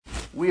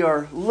We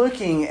are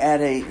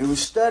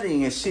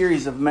studying a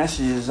series of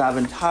messages I've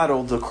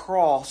entitled The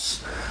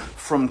Cross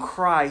from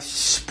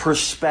Christ's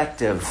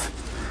Perspective.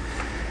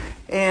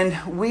 And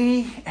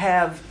we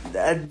have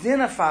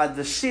identified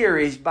the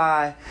series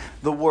by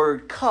the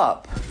word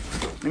cup.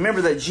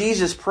 Remember that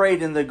Jesus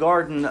prayed in the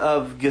Garden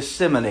of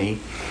Gethsemane.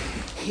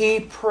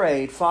 He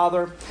prayed,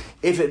 "Father,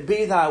 if it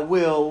be thy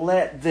will,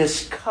 let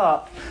this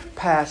cup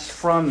pass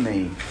from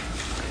me."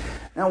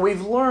 Now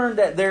we've learned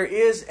that there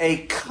is a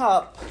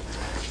cup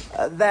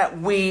that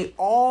we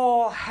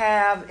all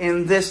have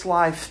in this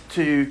life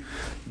to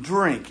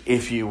drink,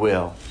 if you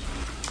will.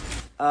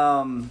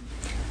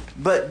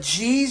 But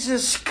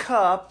Jesus'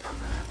 cup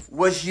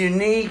was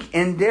unique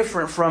and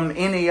different from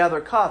any other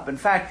cup. In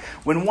fact,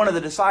 when one of the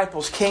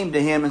disciples came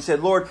to him and said,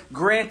 "Lord,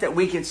 grant that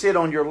we can sit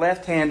on your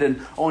left hand and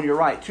on your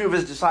right." Two of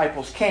his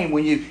disciples came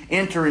when you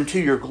enter into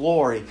your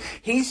glory.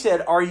 He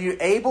said, "Are you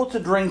able to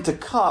drink the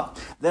cup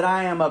that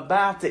I am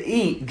about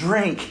to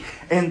drink?"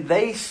 And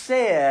they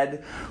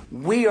said,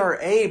 "We are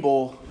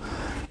able,"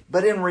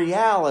 but in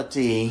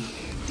reality,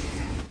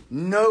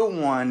 no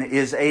one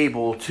is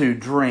able to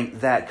drink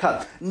that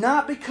cup.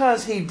 Not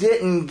because he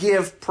didn't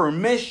give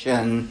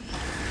permission,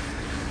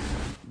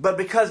 but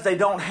because they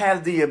don't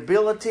have the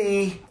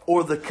ability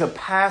or the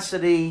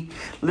capacity.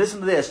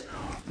 Listen to this.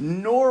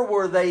 Nor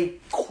were they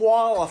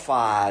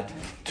qualified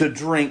to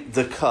drink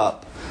the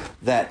cup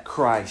that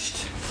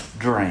Christ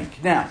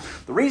drank. Now,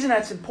 the reason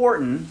that's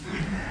important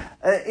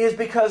is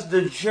because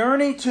the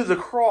journey to the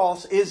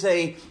cross is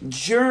a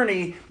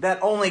journey that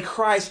only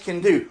Christ can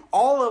do.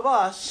 All of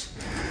us,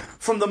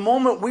 from the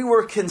moment we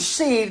were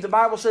conceived, the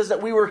Bible says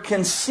that we were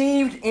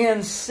conceived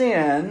in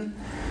sin,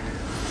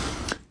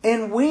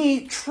 and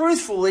we,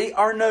 truthfully,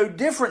 are no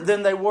different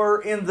than they were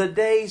in the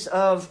days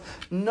of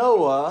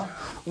Noah,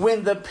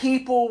 when the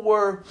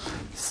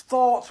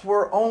thoughts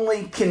were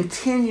only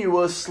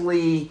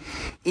continuously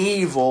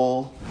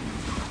evil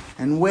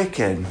and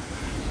wicked.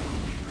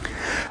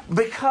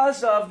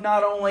 Because of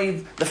not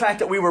only the fact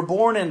that we were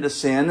born into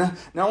sin,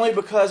 not only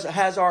because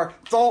has our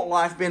thought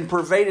life been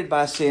pervaded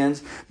by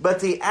sins, but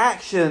the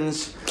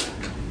actions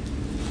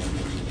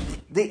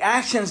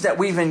that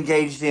we've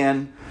engaged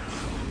in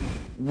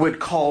would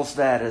cause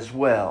that as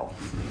well.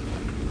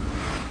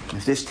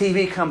 If this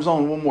TV comes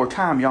on one more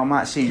time, y'all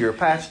might see your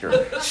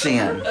pastor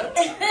sin.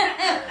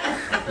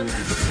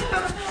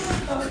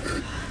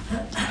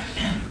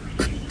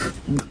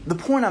 The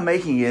point I'm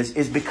making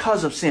is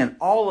because of sin,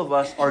 all of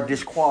us are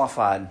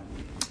disqualified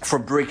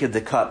from drinking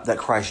the cup that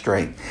Christ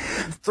drank.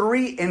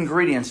 3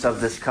 ingredients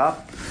of this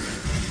cup.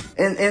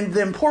 And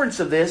the importance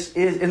of this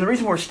is, and the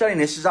reason we're studying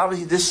this is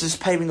obviously this is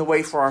paving the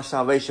way for our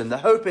salvation. The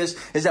hope is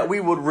that we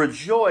would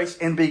rejoice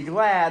and be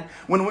glad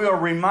when we are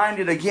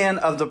reminded again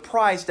of the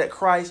price that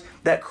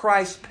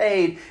Christ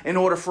paid in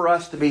order for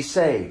us to be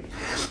saved.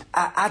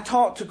 I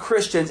talk to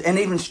Christians and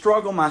even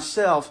struggle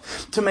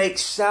myself to make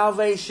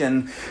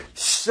salvation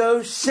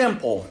so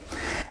simple.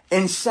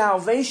 And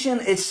salvation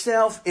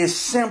itself is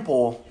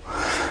simple,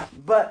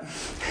 but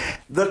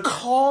the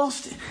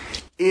cost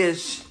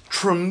is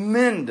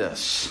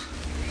tremendous.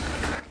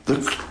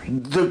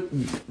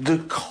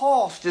 The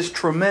cost is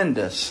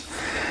tremendous.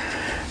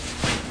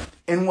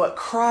 And what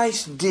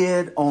Christ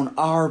did on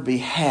our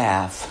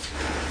behalf,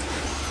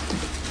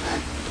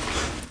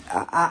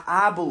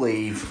 I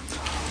believe,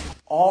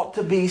 ought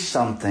to be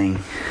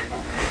something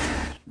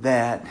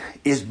that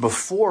is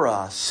before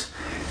us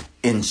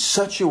in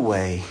such a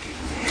way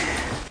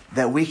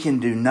that we can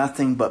do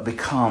nothing but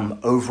become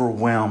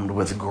overwhelmed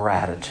with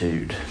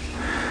gratitude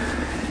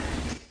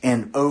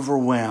and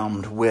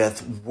overwhelmed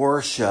with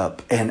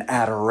worship and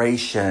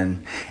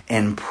adoration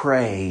and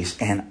praise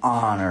and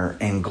honor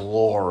and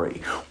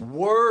glory.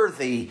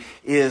 Worthy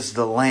is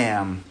the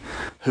Lamb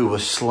who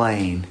was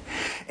slain.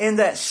 And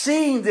that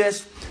seeing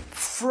this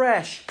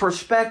fresh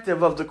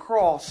perspective of the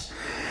cross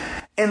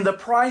and the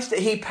price that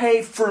He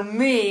paid for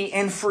me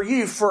and for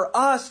you, for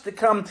us to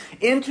come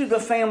into the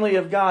family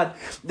of God,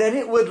 that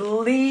it would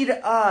lead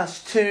us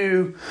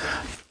to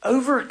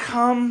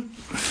overcome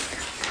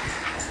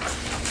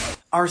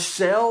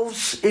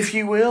ourselves, if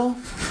you will,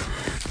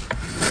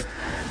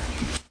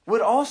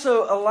 would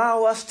also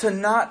allow us to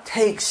not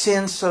take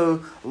sin so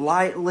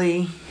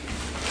lightly,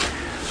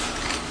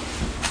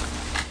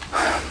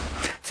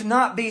 to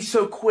not be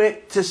so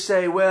quick to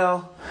say,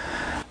 "Well,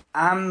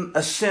 I'm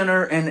a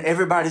sinner and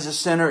everybody's a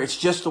sinner. It's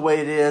just the way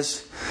it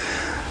is."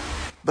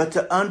 But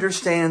to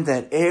understand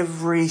that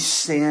every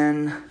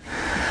sin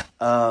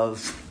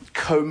of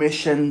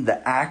commission,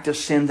 the act of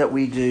sin that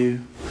we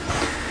do,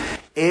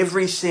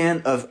 every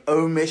sin of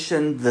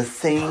omission, the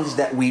things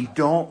that we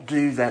don't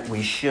do that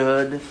we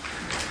should,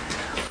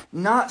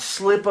 not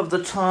slip of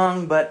the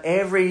tongue, but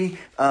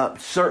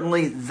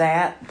certainly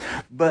that,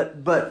 but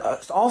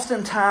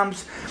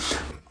oftentimes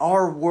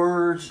our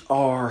words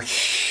are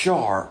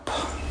sharp.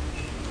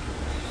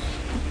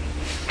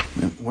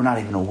 We're not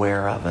even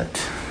aware of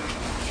it.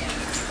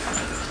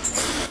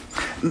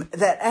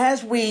 That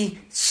as we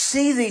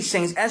see these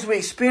things, as we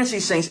experience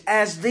these things,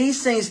 as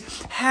these things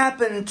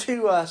happen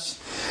to us,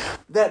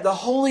 that the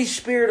Holy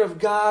Spirit of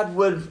God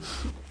would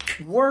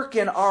work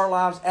in our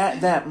lives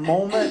at that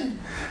moment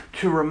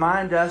to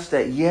remind us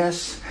that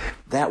yes,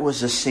 that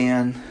was a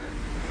sin.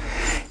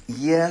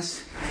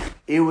 Yes,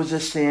 it was a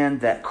sin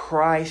that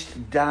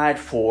Christ died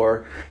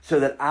for so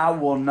that I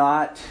will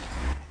not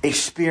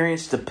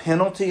experience the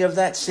penalty of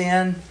that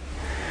sin.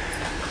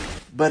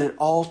 But it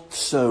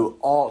also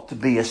ought to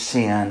be a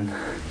sin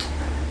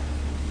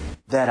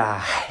that I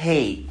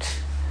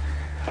hate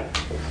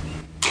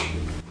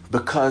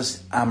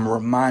because I'm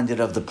reminded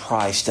of the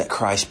price that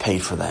Christ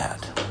paid for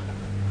that.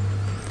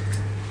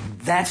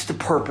 That's the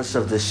purpose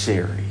of this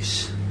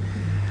series.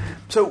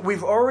 So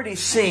we've already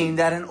seen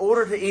that in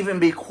order to even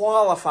be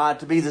qualified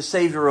to be the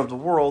Savior of the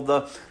world,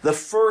 the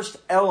first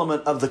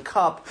element of the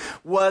cup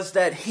was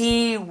that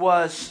He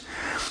was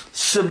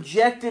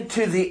subjected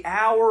to the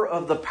hour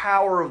of the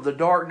power of the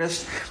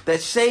darkness,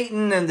 that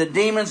Satan and the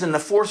demons and the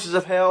forces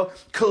of hell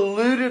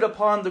colluded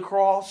upon the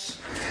cross,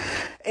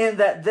 and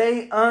that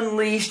they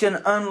unleashed and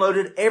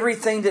unloaded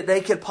everything that they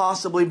could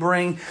possibly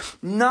bring,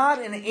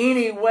 not in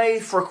any way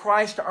for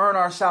Christ to earn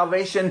our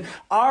salvation.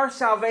 Our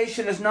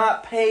salvation is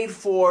not paid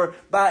for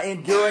by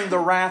enduring the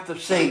wrath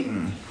of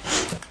Satan.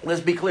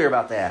 Let's be clear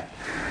about that.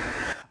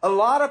 A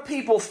lot of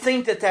people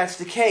think that that's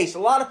the case. A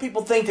lot of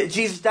people think that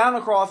Jesus died on the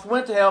cross,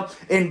 went to hell,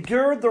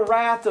 endured the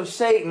wrath of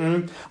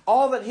Satan,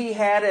 all that He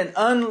had,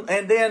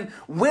 and then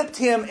whipped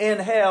Him in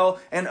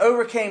hell and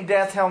overcame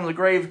death, hell, and the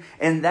grave,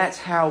 and that's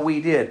how we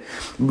did.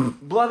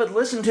 Beloved,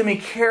 listen to me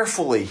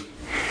carefully.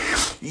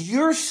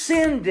 Your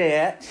sin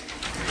debt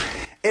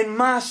and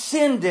my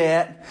sin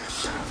debt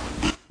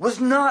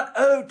was not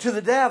owed to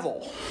the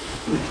devil.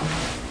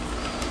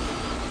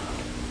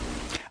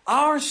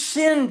 Our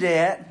sin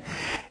debt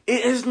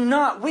is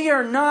not, we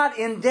are not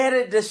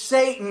indebted to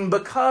Satan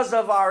because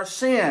of our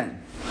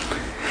sin.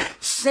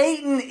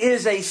 Satan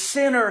is a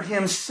sinner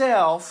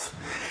himself,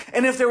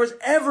 and if there was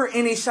ever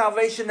any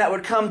salvation that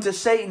would come to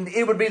Satan,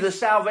 it would be the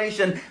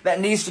salvation that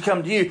needs to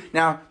come to you.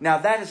 Now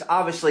that is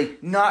obviously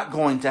not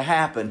going to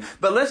happen.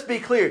 But let's be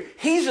clear.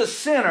 He's a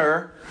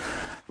sinner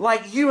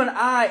like you and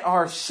I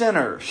are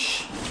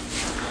sinners.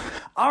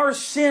 Our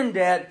sin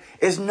debt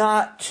is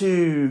not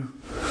to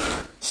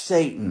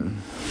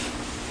Satan.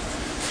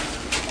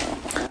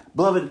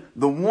 Beloved,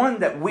 the one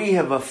that we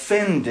have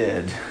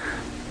offended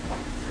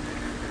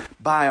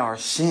by our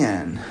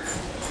sin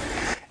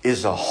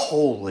is a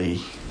holy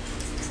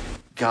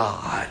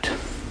God.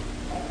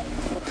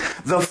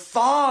 The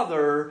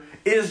Father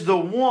is the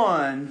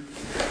one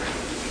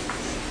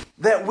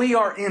that we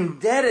are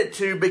indebted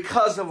to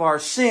because of our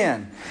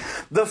sin.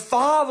 The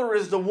Father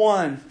is the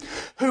one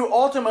who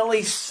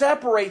ultimately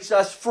separates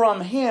us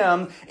from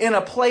Him in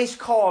a place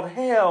called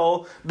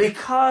hell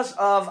because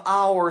of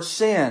our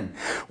sin.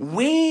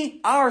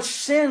 Our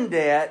sin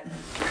debt,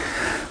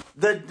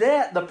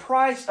 the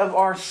price of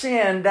our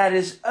sin that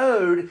is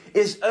owed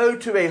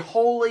to a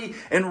holy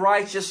and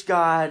righteous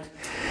God,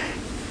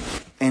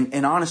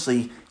 and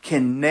honestly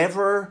can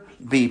never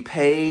be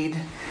paid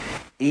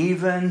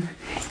even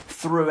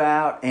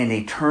throughout an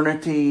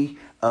eternity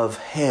of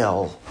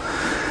hell.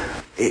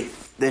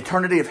 The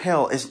eternity of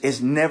hell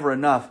is never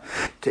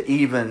enough to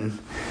even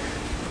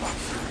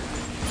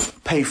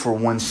pay for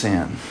one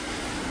sin.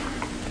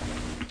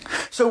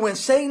 So when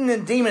Satan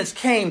and demons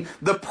came,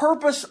 the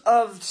purpose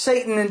of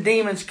Satan and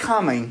demons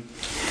coming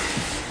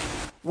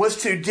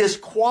was to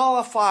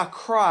disqualify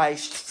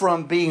Christ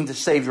from being the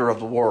Savior of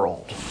the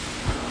world.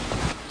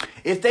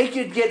 If they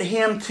could get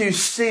Him to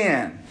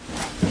sin,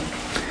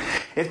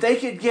 if they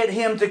could get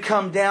Him to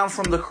come down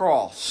from the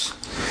cross,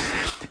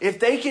 if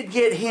they could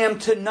get Him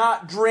to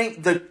not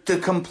drink the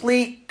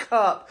complete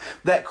cup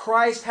that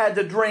Christ had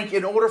to drink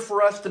in order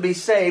for us to be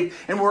saved,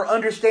 and we're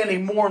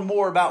understanding more and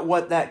more about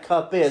what that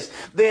cup is,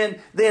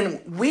 then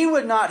we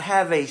would not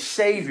have a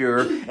Savior,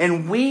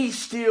 and we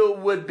still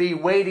would be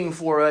waiting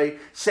for a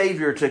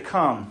Savior to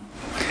come.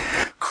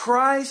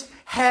 Christ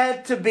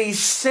had to be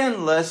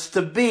sinless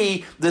to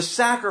be the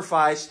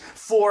sacrifice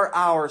for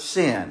our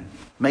sin.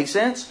 Make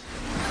sense?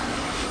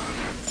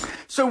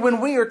 So when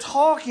we are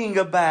talking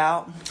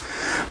about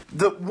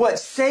what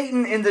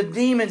Satan and the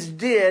demons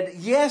did,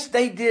 yes,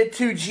 they did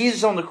to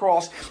Jesus on the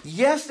cross.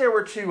 Yes, there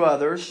were two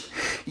others.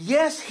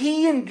 Yes,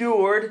 He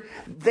endured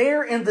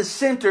there in the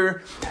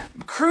center,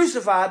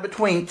 crucified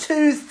between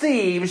two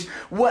thieves,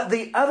 what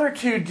the other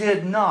two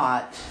did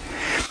not,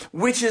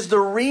 which is the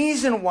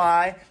reason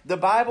why the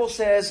Bible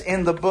says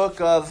in the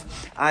book of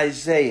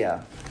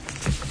Isaiah,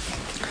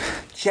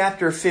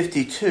 chapter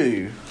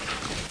 52,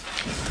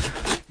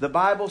 the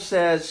Bible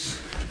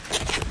says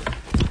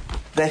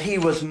that He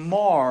was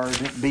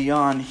marred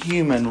beyond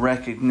human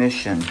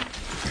recognition.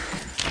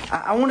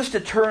 I want us to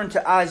turn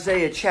to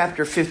Isaiah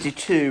chapter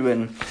 52,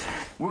 and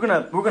we're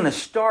gonna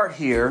start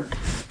here,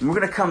 and we're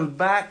gonna come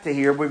back to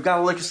here. We've got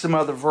to look at some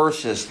other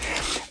verses.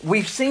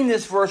 We've seen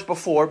this verse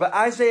before, but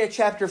Isaiah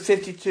chapter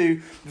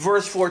 52,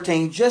 verse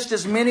 14, just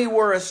as many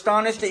were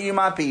astonished at you,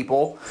 my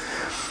people,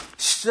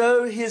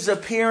 so His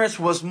appearance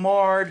was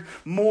marred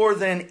more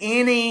than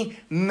any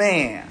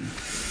man.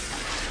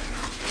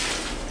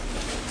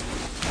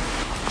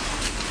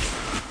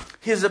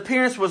 His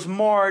appearance was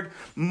marred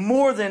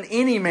more than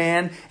any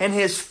man, and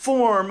his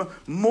form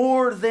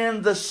more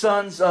than the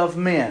sons of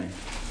men.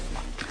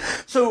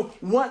 So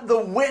what the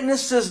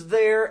witnesses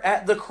there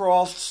at the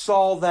cross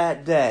saw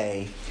that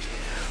day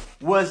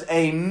was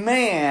a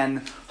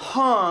man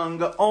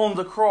hung on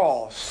the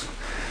cross,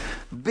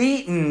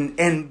 beaten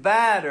and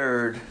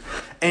battered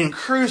and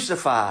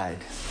crucified.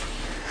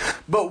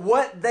 But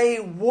what they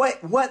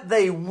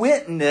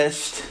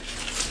witnessed,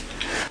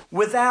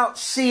 without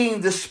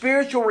seeing the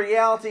spiritual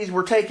realities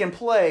were taking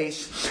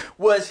place,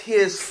 was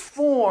his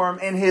form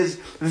and his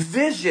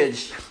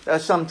visage,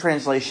 some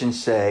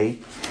translations say,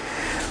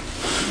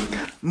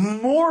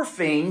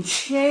 morphing,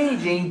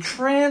 changing,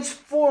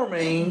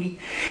 transforming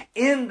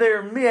in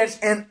their midst,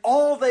 and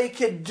all they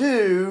could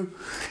do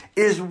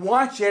is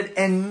watch it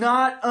and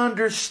not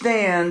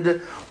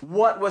understand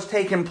what was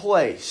taking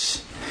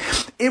place.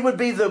 It would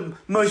be the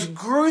most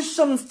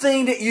gruesome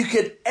thing that you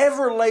could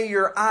ever lay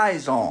your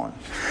eyes on,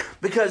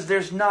 because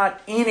there's not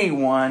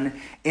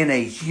anyone in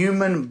a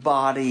human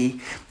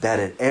body that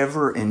had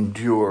ever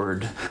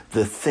endured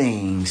the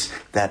things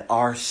that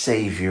our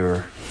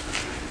Savior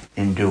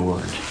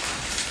endured.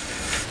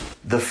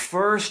 The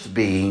first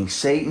being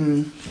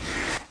Satan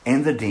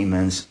and the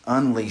demons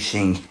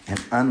unleashing and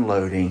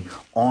unloading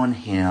on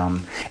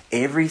him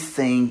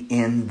everything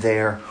in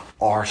their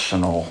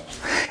arsenal.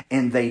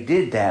 And they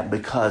did that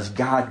because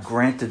God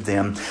granted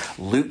them,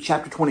 Luke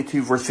chapter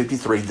 22 verse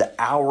 53, the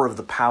hour of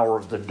the power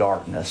of the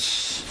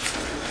darkness.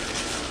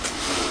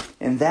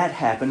 And that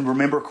happened.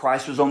 Remember,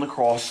 Christ was on the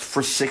cross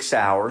for 6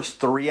 hours,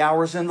 3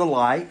 hours in the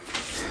light.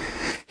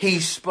 He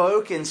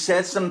spoke and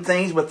said some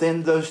things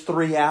within those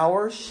 3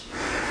 hours.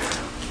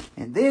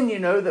 And then you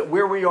know that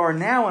where we are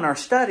now in our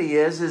study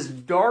is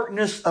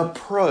darkness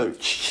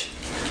approached.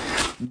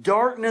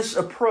 Darkness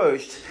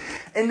approached.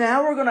 And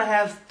now we're going to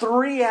have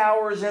 3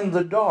 hours in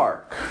the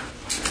dark.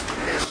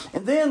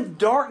 And then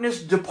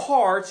darkness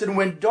departs. And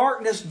when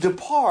darkness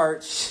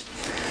departs,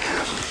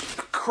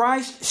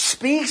 Christ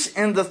speaks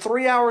in the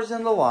 3 hours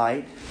in the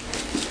light.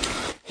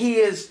 He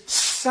is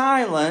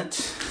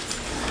silent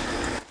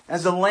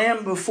as a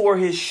lamb before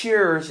his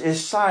shearers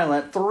is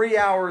silent. 3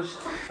 hours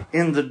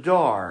in the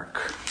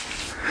dark.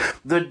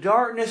 The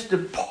darkness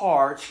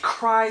departs.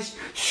 Christ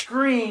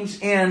screams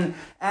in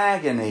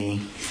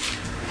agony.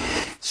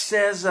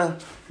 Says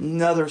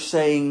another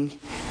saying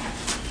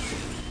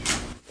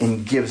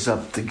and gives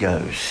up the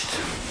ghost.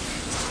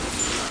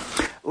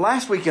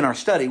 Last week in our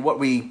study, what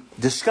we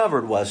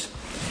discovered was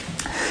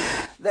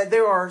that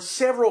there are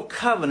several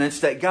covenants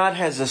that God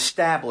has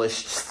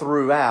established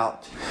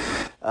throughout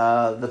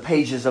the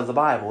pages of the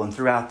Bible and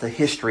throughout the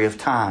history of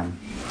time.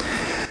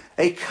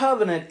 A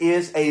covenant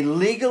is a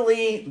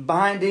legally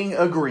binding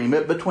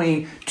agreement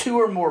between two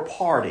or more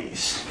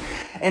parties.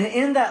 And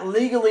in that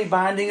legally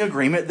binding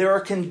agreement, there are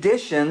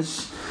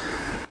conditions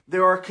that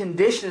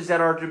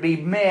are to be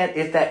met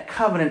if that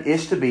covenant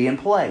is to be in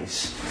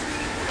place.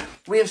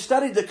 We have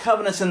studied the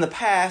covenants in the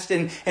past,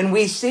 and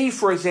we see,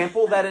 for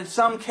example, that in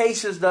some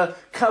cases the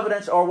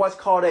covenants are what's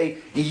called a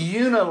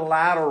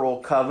unilateral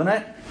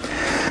covenant.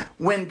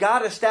 When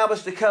God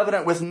established the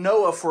covenant with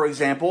Noah, for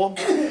example,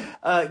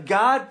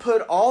 God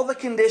put all the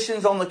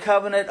conditions on the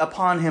covenant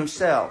upon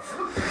himself.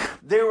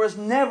 There was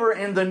never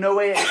in the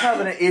Noahic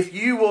covenant, if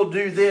you will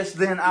do this,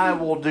 then I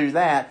will do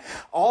that.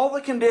 All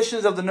the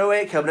conditions of the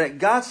Noahic covenant,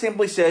 God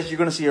simply says, you're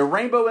going to see a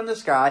rainbow in the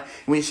sky.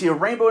 And when you see a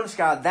rainbow in the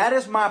sky, that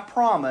is my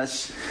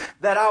promise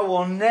that I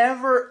will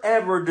never,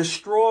 ever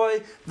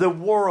destroy the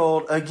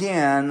world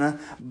again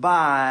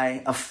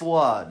by a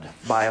flood.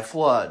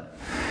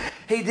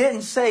 He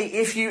didn't say,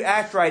 if you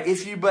act right,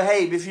 if you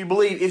behave, if you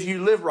believe, if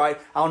you live right,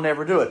 I'll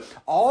never do it.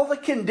 All the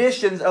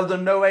conditions of the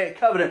Noahic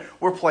covenant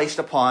were placed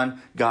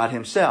upon God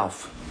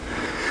himself.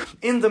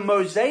 In the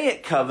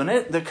Mosaic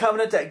covenant, the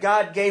covenant that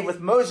God gave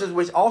with Moses,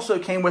 which also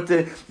came with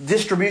the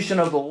distribution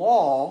of the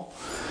law,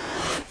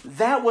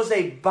 that was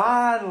a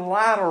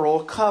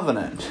bilateral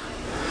covenant.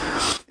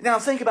 Now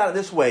think about it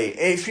this way.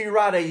 If you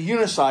ride a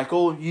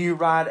unicycle, you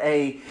ride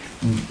a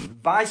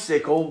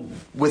bicycle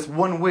with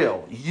one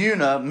wheel.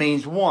 Una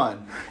means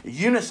one.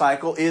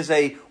 Unicycle is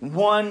a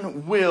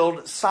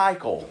one-wheeled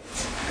cycle.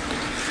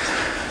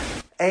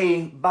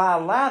 A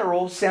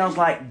bilateral sounds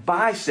like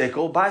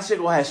bicycle.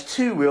 Bicycle has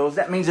two wheels.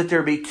 That means that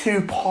there be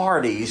two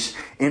parties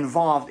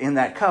involved in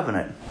that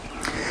covenant.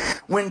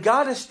 When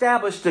God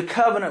established the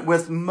covenant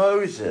with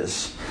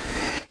Moses,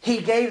 He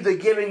gave the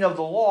giving of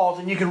the laws,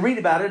 and you can read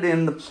about it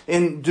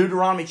in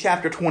Deuteronomy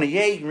chapter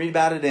 28, and read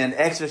about it in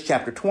Exodus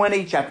chapter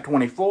 20, chapter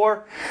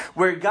 24,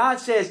 where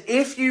God says,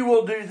 if you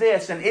will do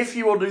this, and if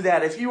you will do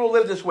that, if you will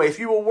live this way, if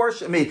you will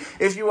worship me,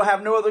 if you will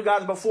have no other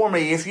gods before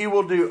me, if you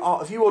will do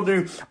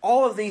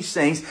all of these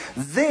things,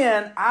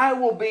 then I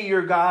will be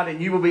your God,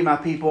 and you will be my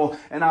people,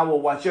 and I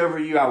will watch over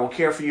you, I will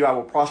care for you, I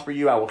will prosper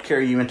you, I will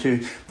carry you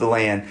into the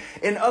land.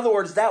 In other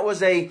words, that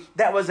was a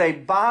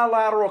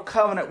bilateral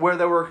covenant where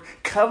there were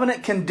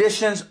covenant conditions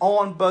conditions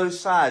on both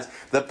sides.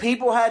 The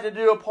people had to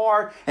do a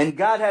part, and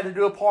God had to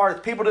do a part.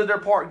 The people did their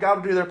part,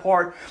 God would do their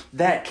part.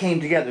 That came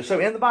together. So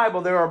in the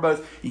Bible, there are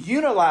both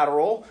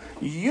unilateral,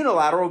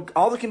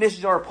 all the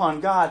conditions are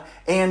upon God,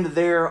 and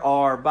there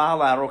are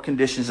bilateral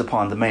conditions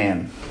upon the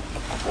man.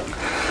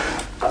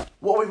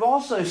 What we've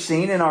also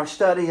seen in our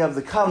study of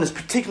the covenants,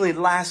 particularly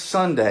last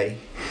Sunday,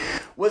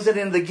 was that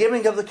in the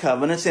giving of the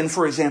covenants, and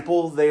for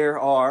example,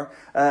 there's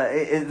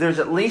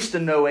at least a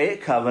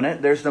Noahic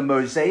covenant, there's the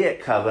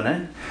Mosaic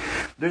covenant,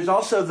 there's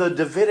also the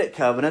Davidic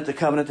covenant, the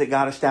covenant that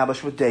God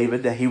established with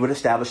David, that he would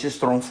establish his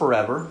throne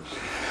forever.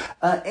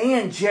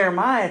 And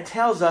Jeremiah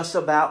tells us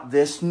about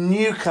this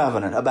new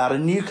covenant, about a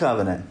new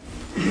covenant.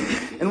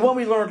 And what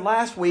we learned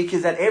last week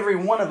is that every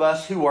one of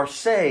us who are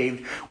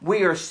saved,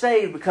 we are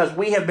saved because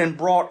we have been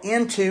brought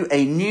into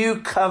a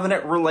new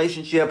covenant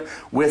relationship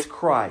with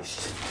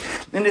Christ.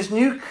 And this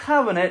new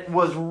covenant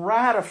was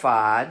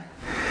ratified.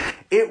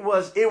 It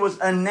was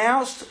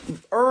announced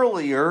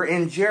earlier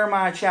in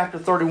Jeremiah chapter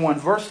 31,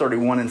 verse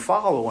 31 and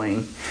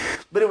following.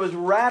 But it was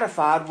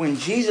ratified when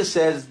Jesus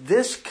says,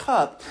 this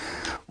cup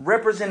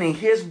representing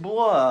His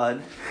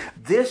blood,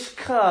 this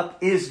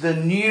cup is the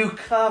new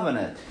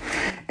covenant.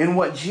 And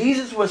what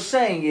Jesus was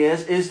saying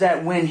is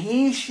that when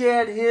He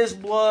shed His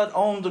blood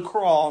on the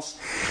cross,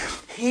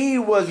 He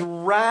was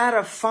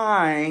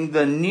ratifying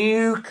the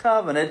new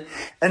covenant,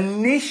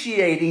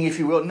 initiating, if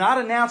you will, not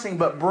announcing,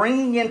 but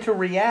bringing into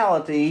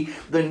reality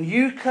the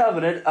new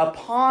covenant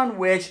upon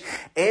which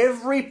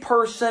every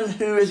person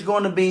who is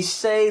going to be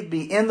saved,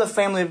 be in the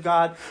family of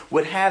God,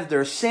 would have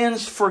their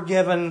sins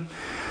forgiven,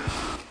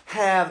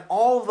 have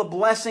all the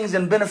blessings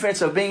and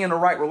benefits of being in a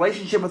right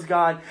relationship with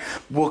God,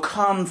 will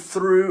come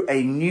through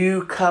a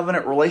new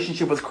covenant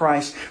relationship with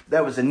Christ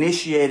that was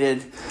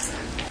initiated.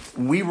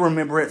 We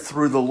remember it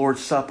through the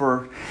Lord's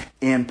Supper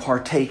in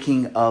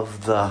partaking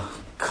of the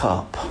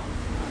cup.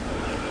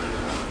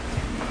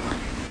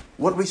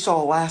 What we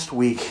saw last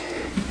week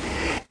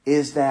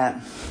is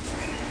that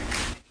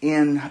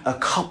in a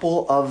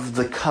couple of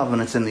the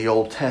covenants in the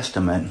Old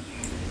Testament,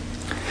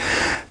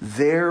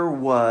 there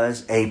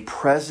was a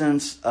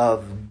presence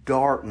of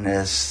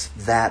darkness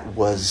that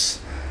was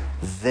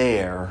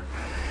there.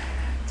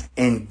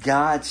 And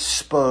God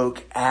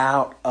spoke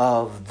out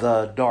of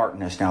the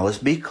darkness. Now let's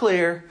be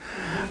clear.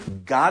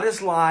 God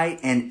is light,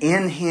 and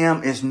in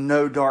Him is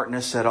no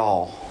darkness at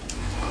all.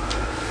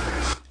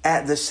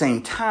 At the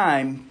same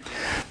time,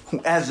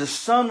 as the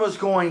sun was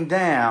going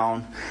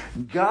down,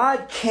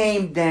 God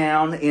came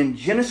down in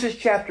Genesis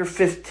chapter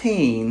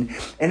 15,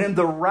 and in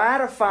the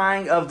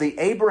ratifying of the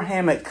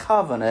Abrahamic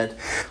covenant,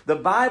 the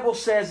Bible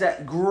says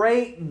that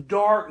great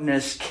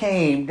darkness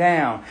came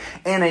down,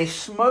 and a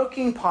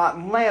smoking pot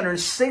lantern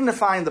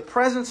signifying the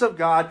presence of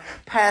God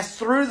passed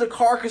through the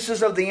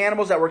carcasses of the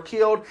animals that were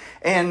killed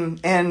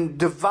and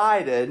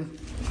divided.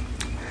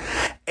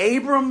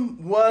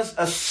 Abram was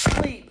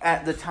asleep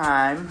at the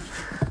time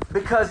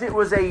because it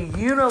was a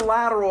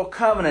unilateral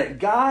covenant.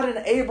 God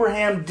and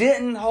Abraham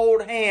didn't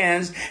hold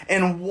hands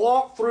and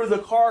walk through the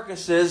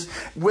carcasses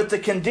with the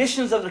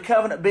conditions of the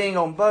covenant being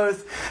on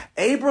both.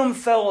 Abram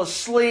fell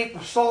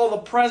asleep, saw the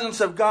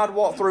presence of God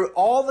walk through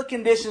all the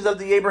conditions of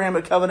the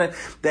Abrahamic covenant,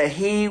 that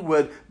He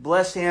would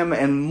bless him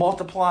and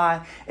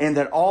multiply, and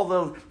that all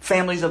the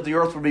families of the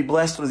earth would be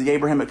blessed through the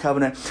Abrahamic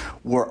covenant.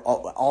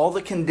 All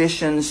the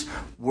conditions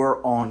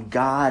were on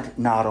God,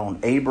 not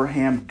on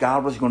Abraham.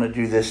 God was going to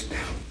do this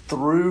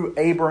through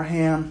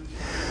Abraham.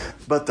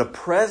 But the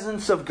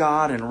presence of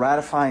God in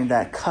ratifying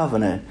that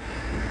covenant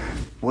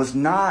was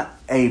not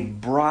a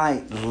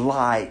bright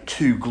light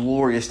too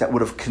glorious that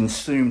would have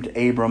consumed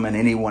Abram and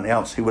anyone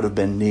else who would have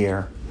been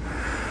near,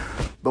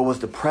 but was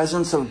the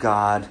presence of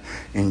God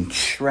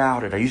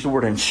enshrouded. I use the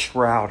word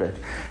enshrouded,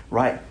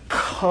 right?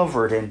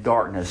 Covered in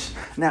darkness.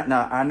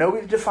 Now I know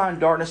we've defined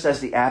darkness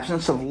as the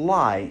absence of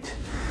light,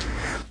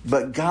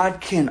 but God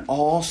can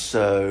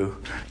also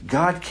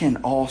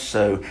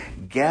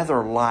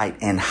gather light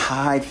and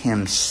hide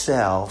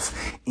Himself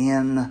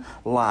in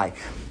light.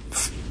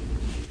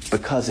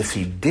 Because if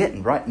He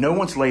didn't, right? No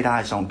one's laid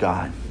eyes on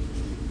God.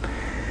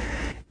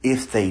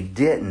 If they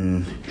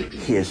didn't,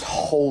 His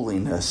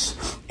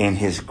holiness and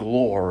His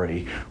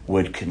glory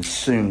would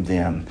consume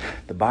them.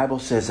 The Bible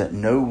says that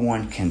no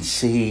one can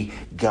see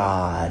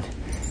God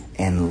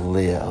and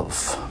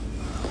live.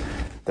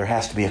 There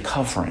has to be a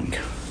covering.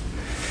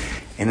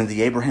 And in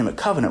the Abrahamic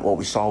covenant, what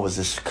we saw was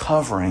this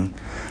covering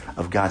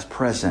of God's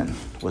presence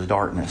with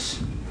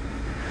darkness.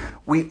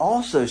 We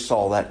also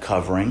saw that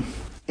covering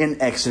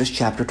in Exodus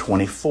chapter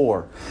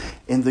 24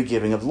 in the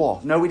giving of the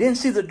law. No, we didn't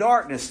see the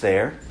darkness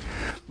there,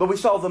 but we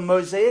saw the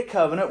Mosaic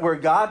covenant where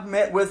God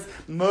met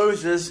with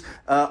Moses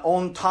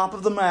on top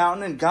of the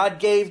mountain, and God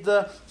gave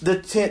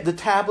the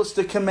tablets,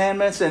 the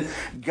commandments, and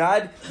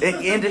God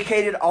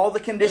indicated all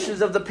the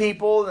conditions of the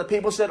people. And the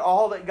people said,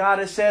 all that God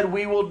has said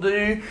we will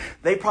do.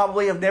 They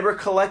probably have never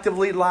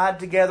collectively lied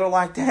together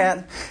like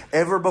that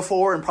ever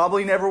before, and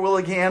probably never will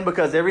again,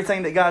 because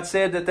everything that God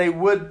said that they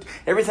would,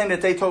 everything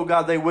that they told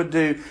God they would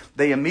do,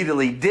 they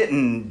immediately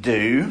didn't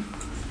do.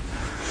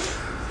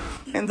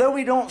 And though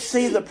we don't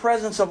see the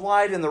presence of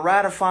light in the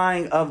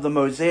ratifying of the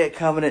Mosaic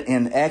covenant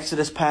in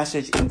Exodus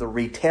passage, in the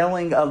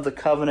retelling of the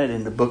covenant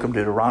in the book of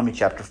Deuteronomy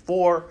chapter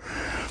 4,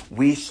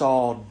 we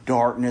saw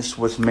darkness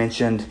was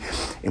mentioned.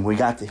 And we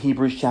got to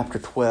Hebrews chapter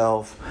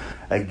 12.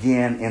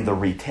 Again, in the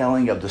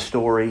retelling of the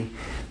story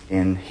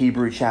in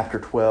Hebrews chapter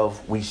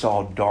 12, we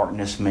saw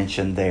darkness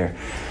mentioned there.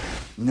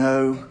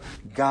 No,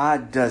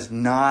 God does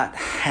not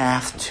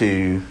have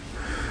to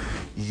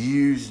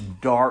use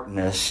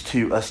darkness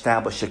to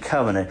establish a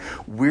covenant.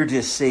 We're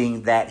just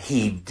seeing that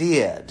He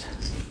did.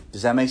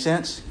 Does that make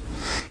sense?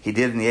 He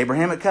did in the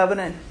Abrahamic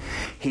covenant.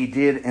 He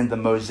did in the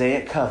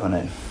Mosaic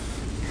covenant.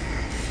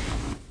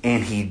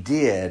 And He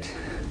did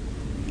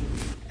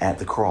at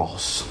the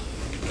cross.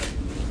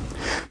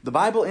 The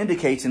Bible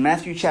indicates in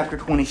Matthew chapter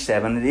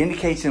 27, it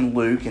indicates in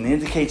Luke, and it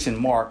indicates in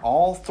Mark,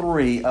 all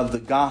three of the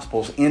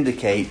Gospels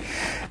indicate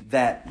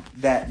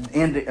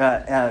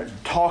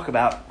talk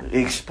about,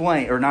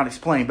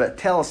 but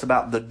tell us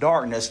about the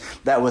darkness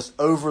that was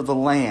over the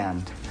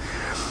land.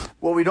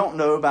 What we don't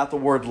know about the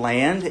word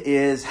land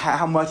is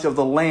how much of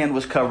the land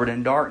was covered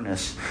in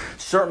darkness.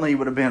 Certainly it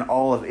would have been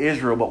all of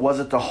Israel, but was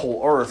it the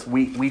whole earth?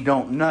 We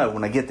don't know.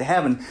 When I get to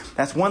heaven,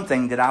 that's one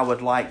thing that I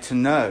would like to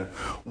know.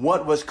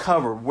 What was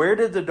covered? Where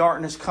did the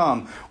darkness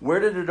come? Where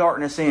did the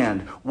darkness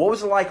end? What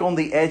was it like on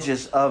the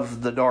edges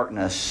of the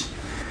darkness?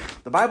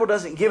 The Bible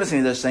doesn't give us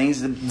any of those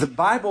things. The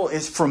Bible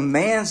is from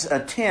man's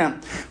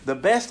attempt, the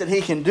best that he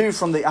can do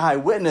from the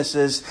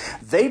eyewitnesses.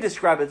 They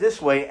describe it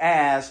this way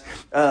as,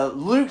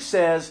 Luke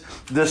says,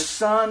 the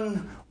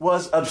sun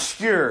was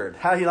obscured.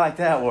 How do you like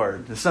that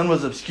word? The sun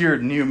was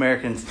obscured, New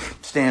American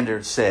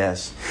Standard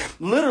says.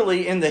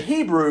 Literally in the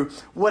Hebrew,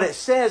 what it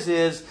says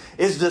is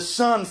the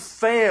sun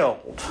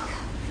failed.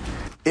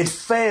 It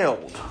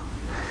failed.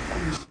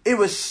 It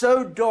was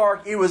so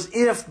dark, it was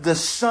if the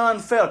sun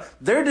fell.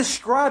 They're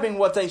describing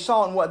what they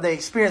saw and what they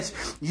experienced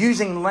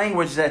using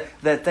language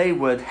that they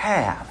would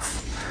have.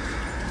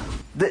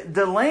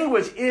 The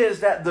language is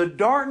that the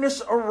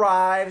darkness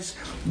arrives,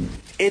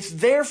 it's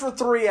there for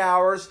 3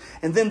 hours,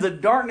 and then the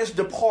darkness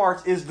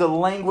departs is the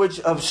language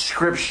of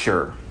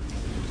Scripture.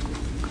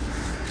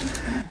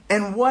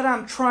 And what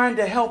I'm trying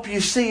to help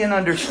you see and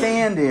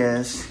understand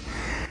is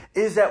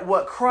that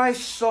what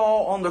Christ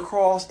saw on the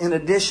cross, in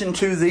addition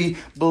to the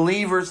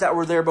believers that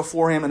were there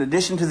before Him, in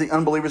addition to the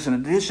unbelievers, in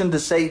addition to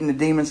Satan and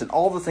demons and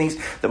all the things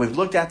that we've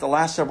looked at the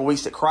last several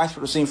weeks that Christ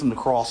would have seen from the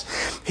cross,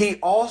 He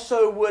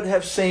also would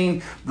have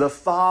seen the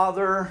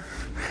Father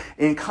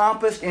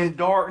encompassed in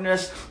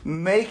darkness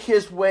make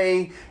His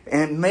way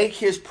and make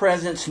His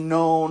presence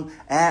known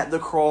at the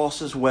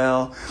cross as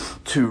well,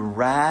 to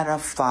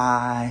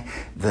ratify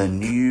the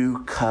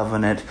new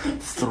covenant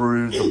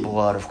through the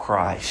blood of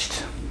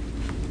Christ.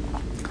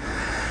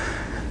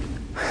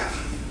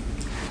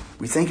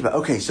 We think about,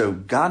 okay, so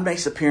God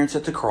makes appearance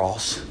at the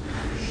cross.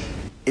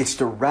 It's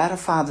to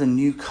ratify the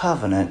new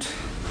covenant.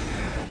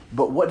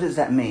 But what does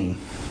that mean?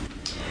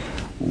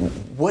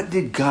 What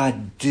did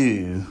God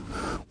do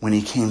when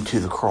He came to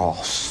the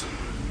cross?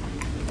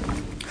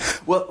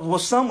 Well,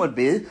 some would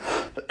be,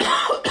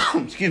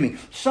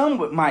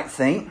 some might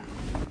think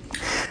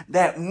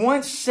that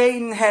once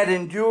Satan had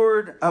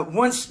endured,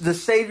 once the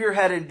Savior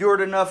had endured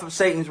enough of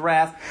Satan's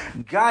wrath,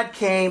 God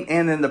came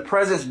and in the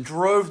presence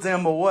drove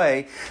them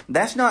away.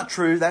 That's not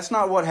true. That's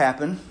not what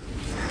happened.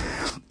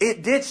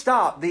 It did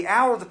stop. The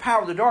hour of the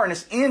power of the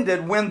darkness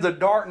ended when the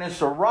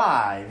darkness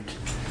arrived.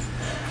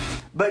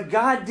 But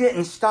God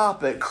didn't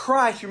stop it.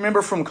 Christ,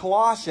 remember from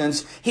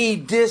Colossians, He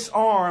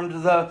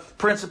disarmed the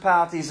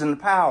principalities and the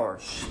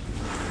powers.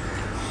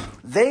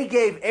 They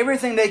gave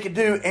everything they could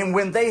do, and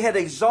when they had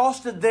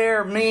exhausted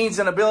their means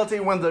and ability,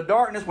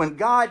 when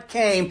God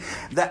came,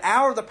 the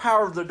hour of the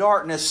power of the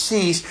darkness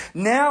ceased.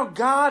 Now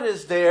God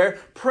is there,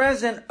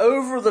 present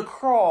over the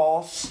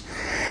cross,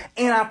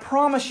 and I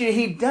promise you,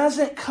 He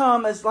doesn't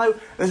come as what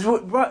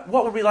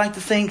would we like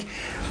to think?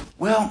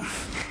 Well,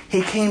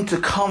 He came to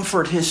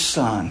comfort His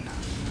Son.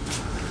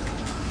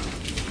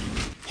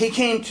 He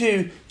came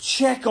to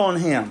check on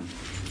Him.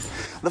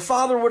 The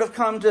Father would have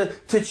come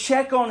to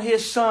check on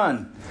His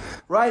Son.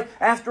 Right?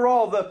 After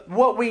all,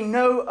 what we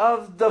know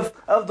of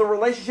the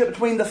relationship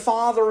between the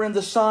Father and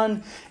the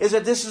Son is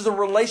that this is a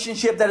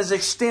relationship that is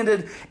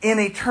extended in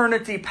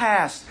eternity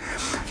past.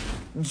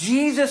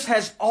 Jesus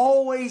has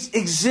always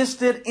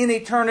existed in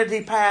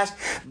eternity past.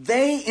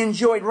 They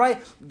enjoyed, right?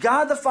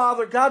 God the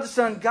Father, God the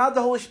Son, God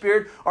the Holy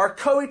Spirit are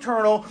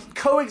co-eternal,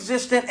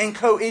 co-existent, and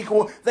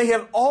co-equal. They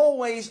have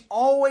always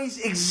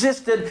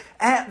existed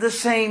at the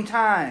same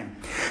time.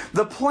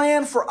 The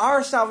plan for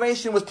our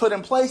salvation was put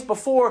in place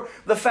before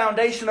the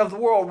foundation of the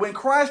world. When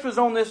Christ was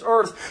on this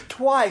earth,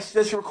 twice,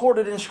 that's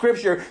recorded in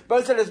Scripture,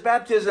 both at His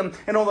baptism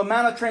and on the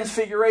Mount of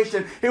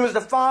Transfiguration, it was the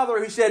Father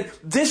who said,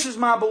 "This is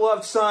my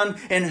beloved Son,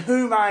 in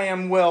whom I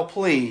am well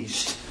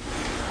pleased."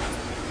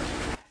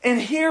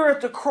 And here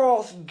at the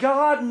cross,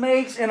 God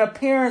makes an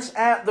appearance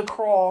at the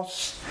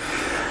cross.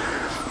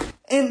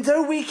 And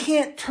though we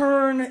can't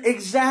turn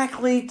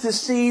exactly to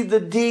see the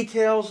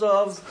details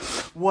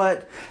of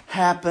what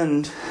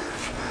happened,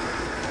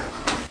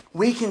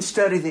 We can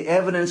study the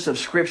evidence of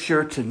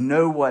Scripture to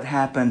know what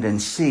happened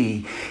and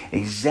see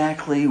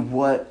exactly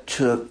what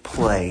took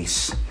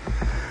place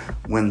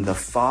when the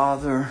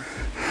Father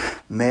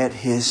met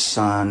His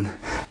Son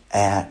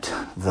at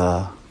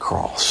the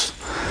cross.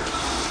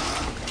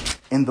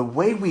 And the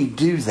way we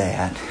do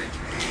that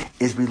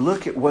is we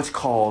look at what's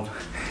called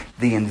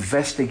the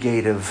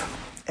investigative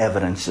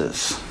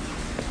evidences.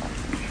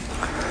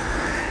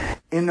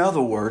 In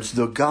other words,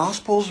 the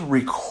Gospels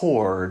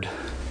record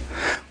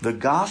that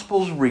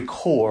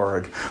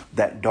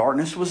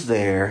darkness was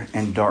there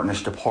and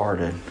darkness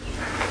departed.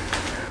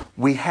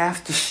 We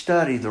have to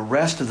study the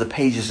rest of the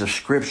pages of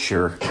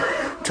Scripture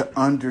to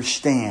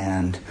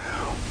understand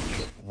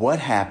what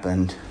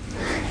happened.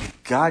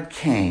 God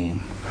came.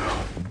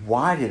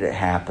 Why did it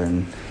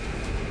happen?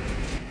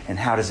 And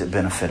how does it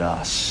benefit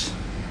us?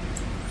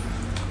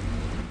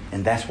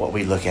 And that's what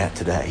we look at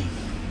today.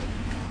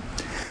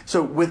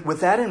 So with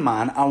that in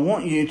mind, I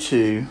want you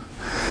to,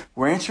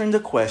 we're answering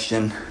the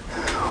question,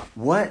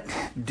 what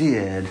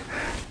did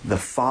the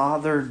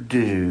Father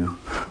do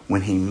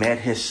when He met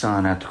His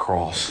Son at the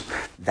cross?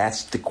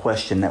 That's the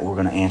question that we're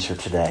going to answer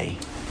today.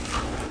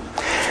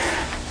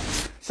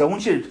 So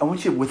I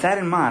want you, with that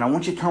in mind, I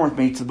want you to turn with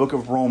me to the book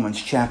of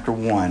Romans chapter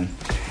 1.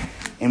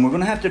 And we're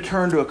going to have to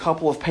turn to a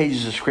couple of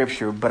pages of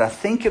Scripture, but I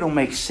think it'll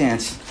make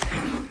sense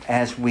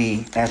as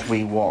we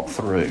walk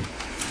through.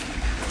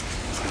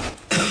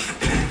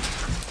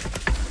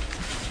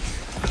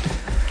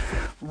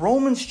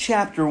 Romans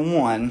chapter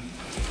 1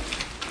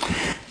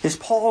 is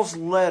Paul's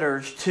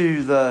letters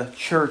to the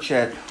church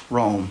at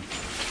Rome.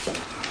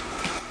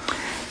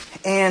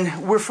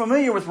 And we're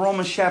familiar with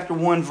Romans chapter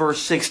 1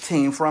 verse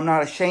 16, for I'm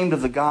not ashamed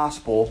of the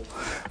gospel,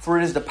 for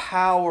it is the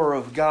power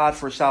of God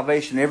for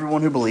salvation to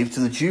everyone who believes, to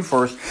the Jew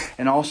first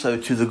and also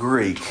to the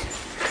Greek.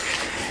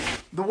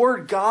 The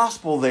word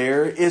gospel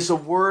there is a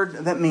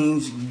word that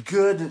means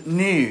good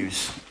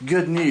news.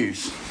 Good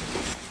news.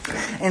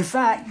 In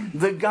fact,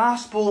 the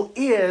gospel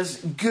is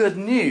good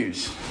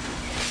news.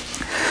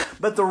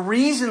 But the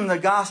reason the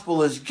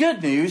gospel is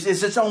good news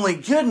is it's only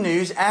good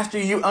news after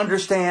you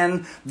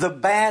understand the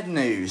bad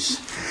news.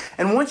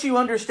 And once you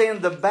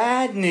understand the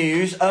bad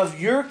news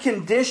of your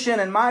condition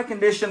and my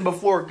condition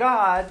before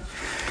God,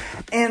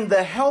 and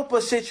the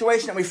helpless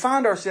situation that we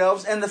find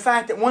ourselves, and the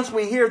fact that once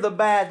we hear the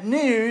bad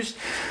news,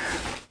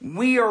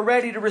 we are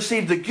ready to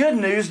receive the good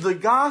news, the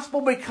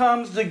gospel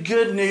becomes the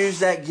good news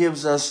that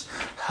gives us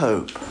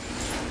hope.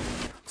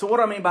 So what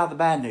do I mean by the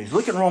bad news?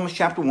 Look at Romans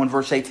chapter 1,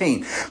 verse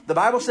 18. The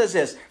Bible says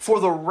this, for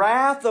the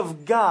wrath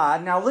of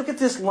God, now look at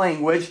this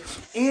language,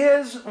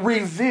 is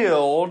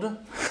revealed.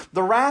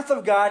 The wrath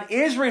of God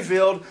is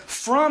revealed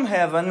from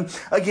heaven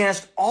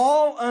against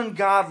all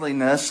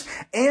ungodliness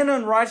and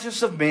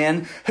unrighteousness of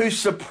men who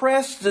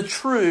suppress the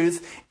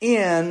truth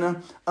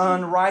in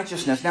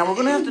unrighteousness. Now we're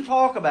going to have to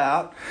talk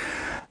about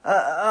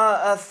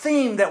a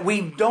theme that we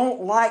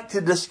don't like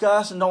to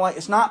discuss and don't like.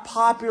 It's not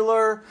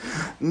popular.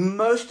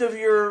 Most of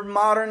your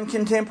modern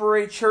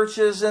contemporary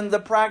churches and the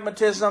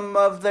pragmatism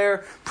of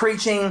their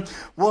preaching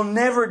will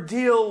never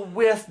deal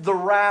with the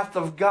wrath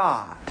of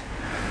God.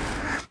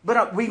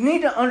 But we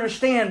need to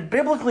understand,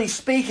 biblically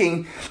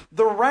speaking,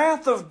 the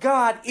wrath of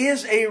God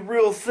is a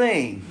real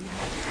thing.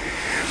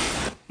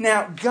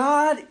 Now,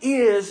 God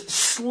is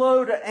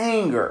slow to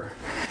anger,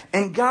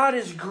 and God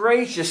is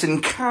gracious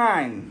and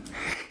kind.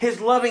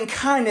 His loving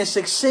kindness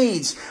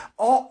exceeds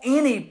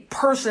any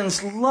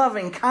person's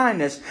loving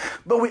kindness.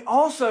 But we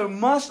also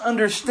must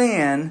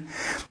understand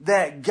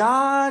that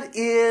God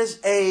is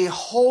a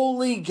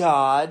holy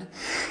God.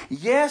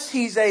 Yes,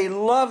 He's a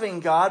loving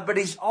God, but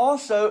He's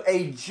also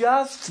a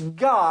just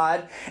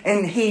God,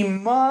 and He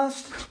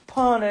must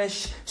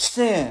punish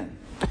sin.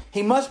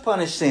 He must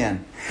punish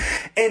sin.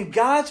 And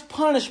God's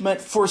punishment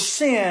for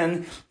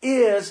sin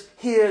is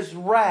His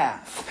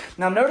wrath.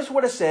 Now notice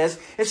what it says.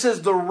 It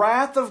says the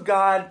wrath of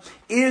God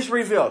is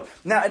revealed.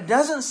 Now it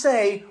doesn't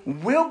say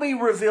will be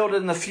revealed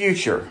in the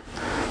future.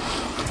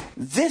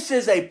 This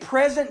is a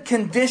present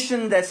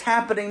condition that's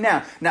happening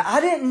now. Now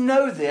I didn't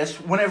know this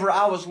whenever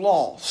I was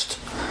lost.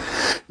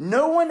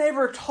 No one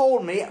ever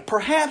told me.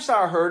 Perhaps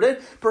I heard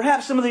it.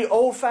 Perhaps some of the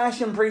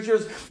old-fashioned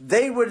preachers,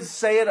 they would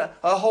say it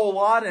a whole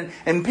lot,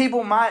 and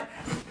people might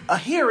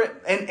hear it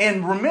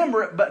and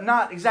remember it, but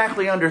not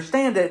exactly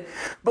understand it.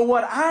 But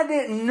what I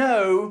didn't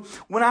know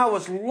when I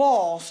was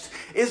lost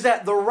is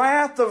that the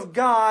wrath of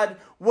God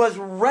was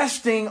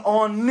resting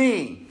on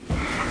me.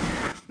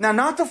 Now,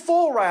 not the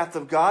full wrath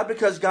of God,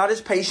 because God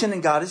is patient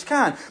and God is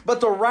kind. But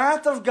the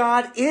wrath of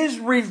God is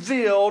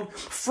revealed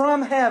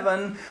from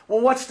heaven. Well,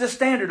 what's the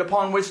standard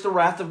upon which the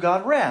wrath of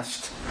God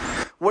rests?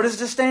 What is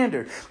the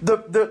standard?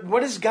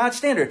 What is God's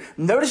standard?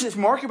 Notice this,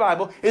 mark your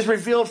Bible, is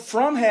revealed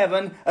from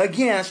heaven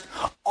against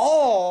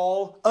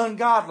all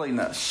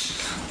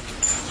ungodliness.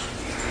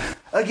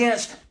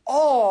 Against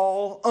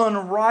all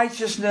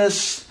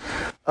unrighteousness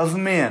of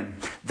men.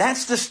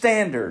 That's the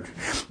standard.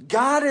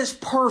 God is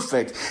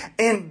perfect,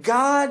 and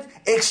God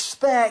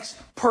expects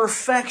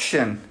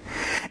perfection.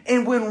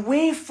 And when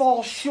we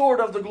fall short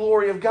of the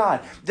glory of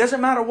God,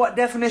 doesn't matter what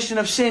definition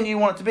of sin you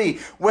want it to be,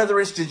 whether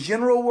it's the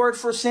general word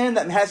for sin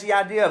that has the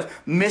idea of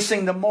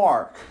missing the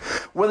mark,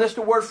 whether it's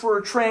the word for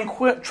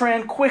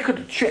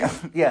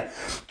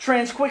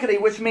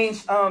transquiquity, which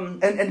means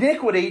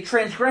iniquity,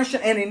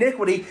 transgression and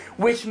iniquity,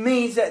 which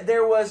means that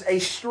there was a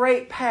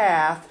straight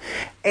path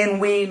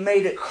and we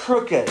made it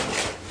crooked.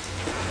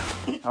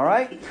 All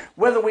right?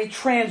 Whether we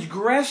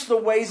transgress the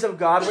ways of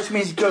God, which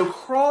means go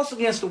cross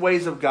against the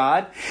ways of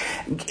God,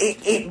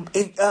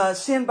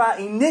 sin by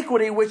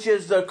iniquity, which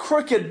is the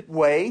crooked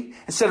way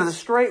instead of the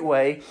straight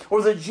way,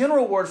 or the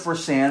general word for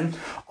sin,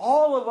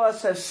 all of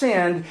us have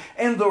sinned,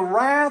 and the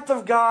wrath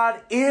of God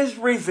is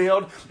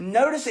revealed.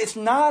 Notice it's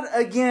not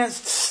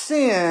against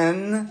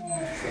sin,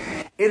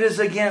 it is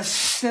against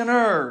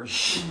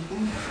sinners.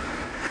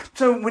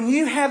 So when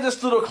you have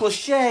this little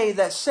cliche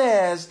that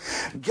says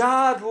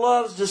God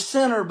loves the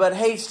sinner but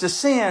hates the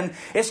sin,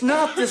 it's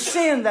not the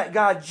sin that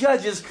God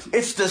judges,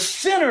 it's the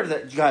sinner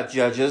that God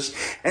judges.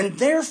 And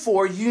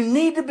therefore, you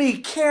need to be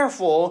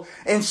careful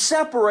in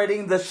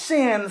separating the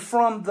sin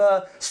from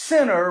the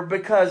sinner,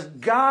 because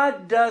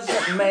God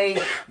doesn't make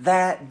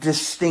that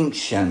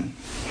distinction.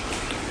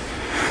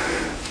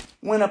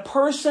 When a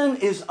person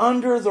is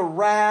under the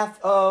wrath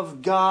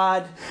of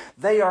God,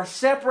 they are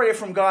separated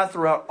from God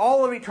throughout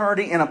all of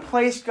eternity in a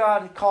place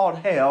God called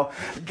hell.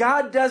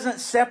 God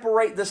doesn't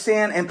separate the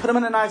sin and put them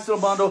in a nice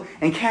little bundle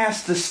and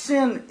cast the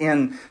sin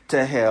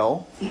into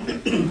hell.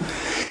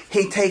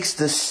 He takes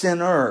the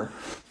sinner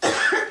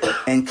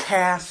and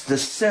casts the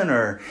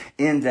sinner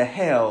into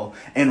hell,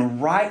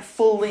 and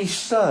rightfully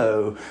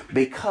so,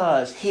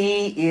 because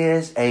he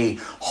is a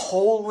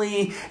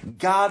holy,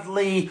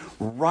 godly,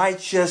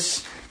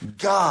 righteous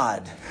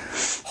God.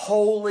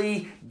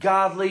 Holy,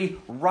 godly,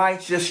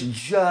 righteous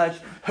judge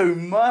who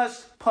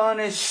must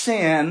punish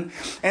sin.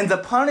 And the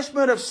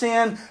punishment of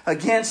sin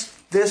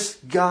against this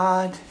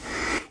God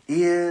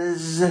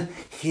is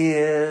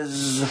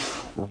His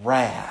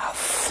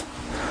wrath.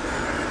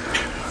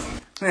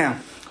 Now,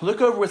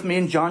 look over with me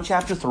in John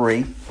chapter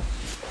 3.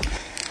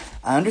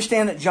 I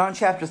understand that John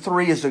chapter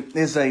 3 is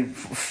a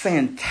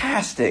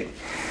fantastic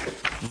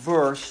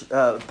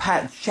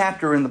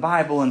chapter in the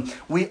Bible, and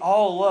we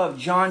all love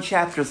John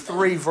chapter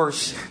 3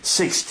 verse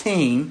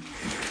 16.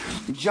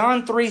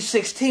 John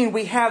 3:16,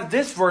 we have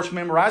this verse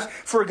memorized.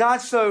 For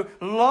God so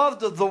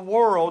loved the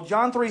world,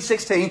 John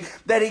 3:16,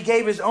 that He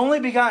gave His only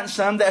begotten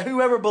Son, that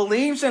whoever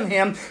believes in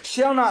Him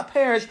shall not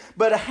perish,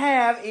 but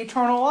have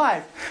eternal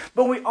life.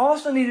 But we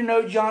also need to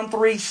know John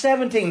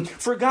 3:17.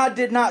 For God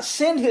did not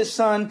send His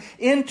Son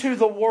into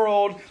the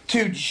world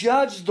to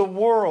judge the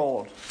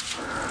world.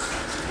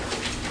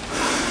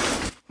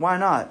 Why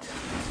not?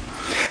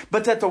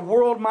 But that the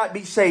world might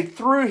be saved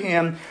through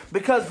Him,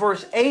 because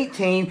verse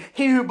 18,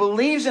 he who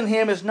believes in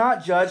Him is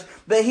not judged,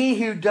 but he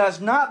who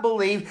does not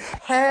believe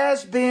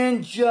has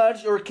been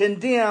judged or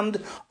condemned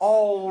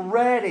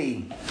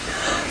already.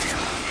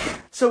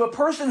 So a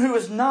person who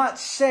is not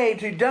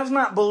saved, who does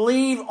not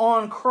believe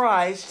on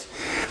Christ,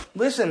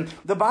 listen,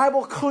 the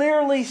Bible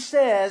clearly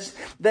says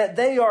that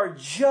they are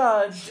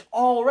judged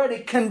already,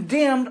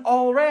 condemned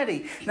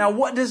already. Now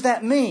what does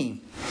that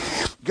mean?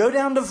 Go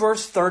down to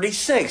verse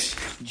 36.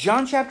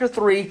 John chapter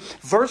 3,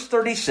 verse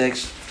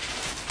 36.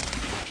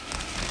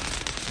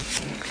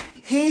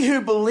 He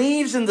who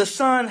believes in the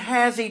Son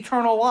has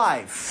eternal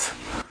life.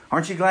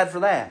 Aren't you glad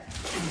for that?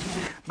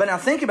 But now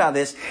think about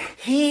this.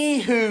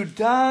 He who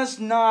does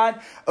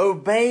not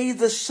obey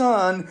the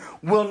Son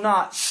will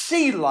not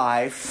see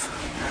life.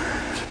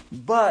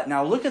 But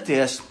now look at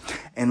this,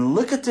 and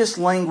look at this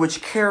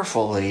language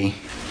carefully.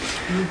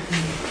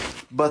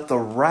 But the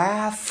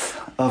wrath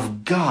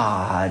of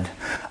God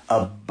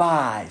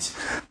abides.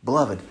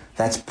 Beloved,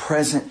 that's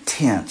present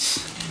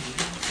tense.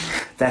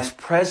 That's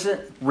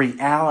present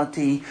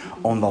reality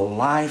on the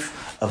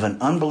life of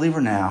an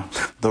unbeliever now.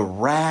 The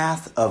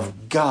wrath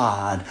of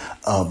God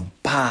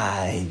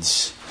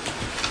abides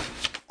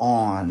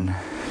on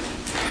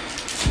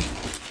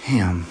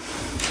him.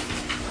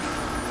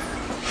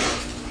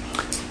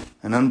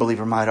 An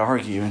unbeliever might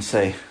argue and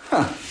say,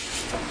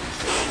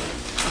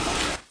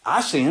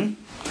 I sin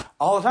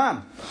all the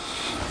time.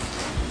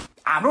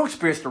 I don't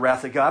experience the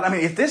wrath of God. I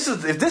mean, if this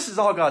is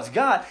all God's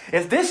got,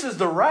 if this is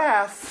the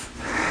wrath,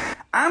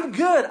 I'm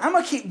good. I'm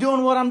going to keep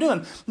doing what I'm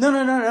doing.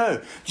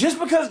 No. Just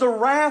because the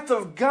wrath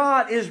of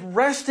God is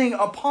resting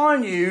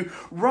upon you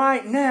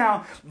right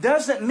now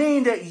doesn't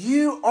mean that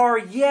you are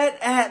yet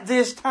at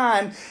this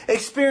time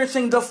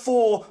experiencing the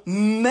full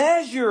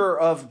measure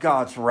of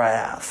God's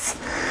wrath.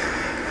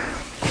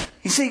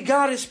 You see,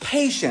 God is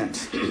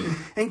patient,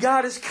 and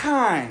God is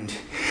kind,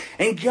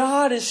 and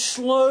God is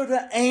slow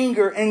to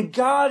anger, and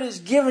God has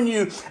given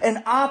you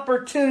an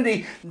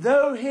opportunity,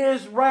 though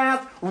His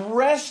wrath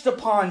rests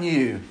upon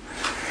you.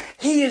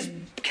 He is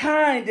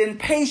kind and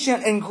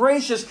patient and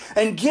gracious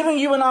and giving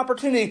you an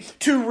opportunity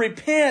to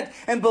repent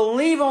and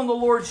believe on the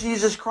Lord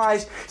Jesus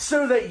Christ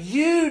so that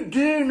you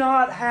do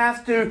not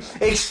have to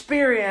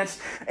experience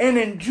and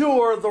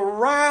endure the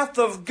wrath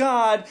of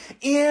God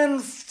in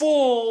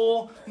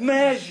full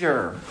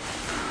measure.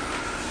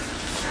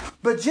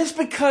 But just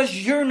because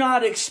you're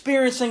not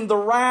experiencing the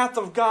wrath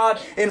of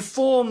God in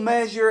full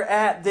measure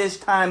at this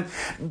time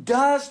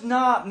does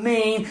not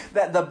mean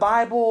that the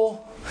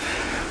Bible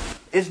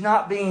is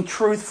not being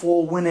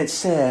truthful when it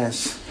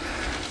says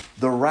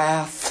the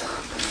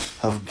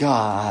wrath of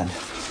God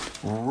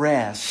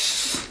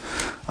rests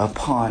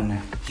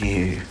upon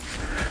you.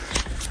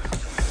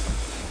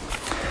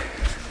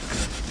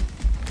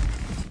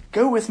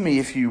 Go with me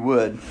if you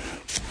would.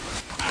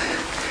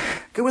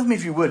 Go with me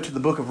if you would to the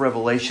book of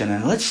Revelation,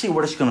 and let's see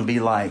what it's going to be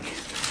like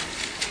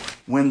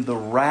when the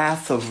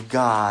wrath of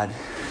God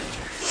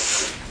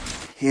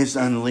is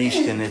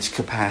unleashed in its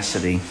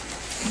capacity.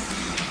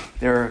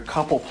 There are a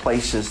couple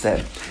places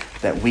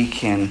that we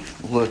can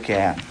look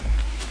at.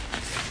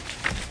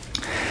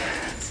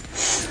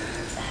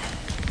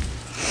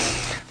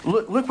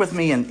 Look with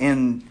me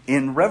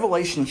in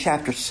Revelation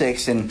chapter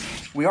 6, and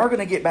we are going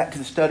to get back to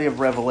the study of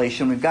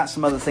Revelation. We've got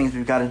some other things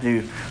we've got to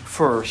do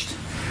first.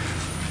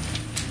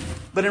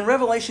 But in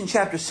Revelation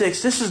chapter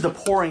 6, this is the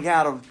pouring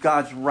out of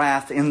God's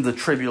wrath in the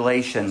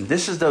tribulation.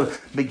 This is the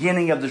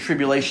beginning of the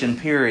tribulation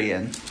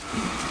period.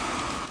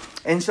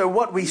 And so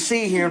what we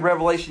see here in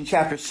Revelation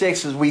chapter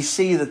 6 is we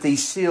see that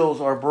these seals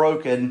are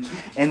broken.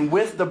 And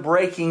with the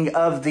breaking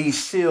of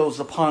these seals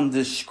upon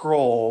this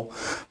scroll,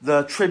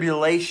 the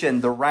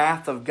tribulation, the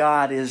wrath of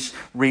God is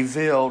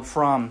revealed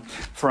from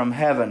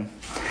heaven.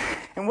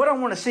 And what I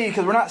want to see,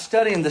 because we're not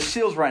studying the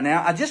seals right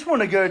now, I just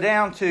want to go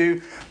down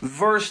to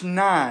verse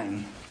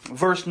 9.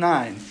 Verse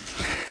 9.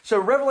 So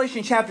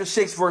Revelation chapter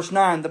 6 verse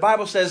 9, the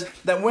Bible says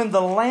that when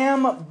the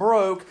Lamb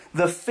broke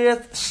the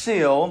fifth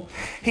seal,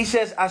 he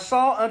says, I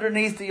saw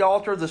underneath the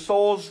altar the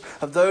souls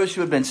of those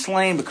who had been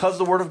slain because of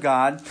the word of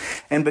God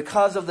and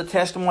because of the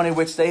testimony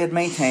which they had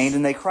maintained,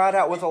 and they cried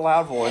out with a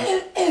loud voice.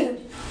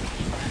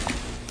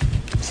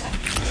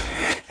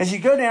 As you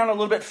go down a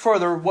little bit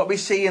further, what we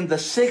see in the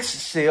sixth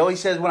seal, he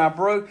says, when I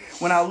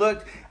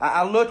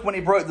looked when he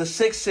broke the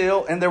sixth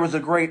seal, and there was a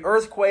great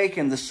earthquake,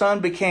 and the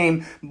sun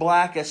became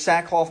black as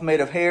sackcloth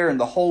made of hair, and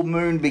the whole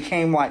moon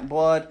became like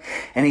blood,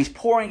 and he's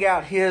pouring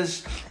out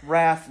his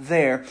wrath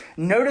there.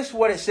 Notice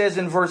what it says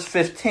in verse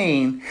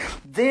 15.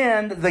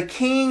 Then the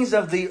kings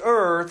of the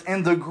earth,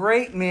 and the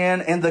great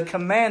men, and the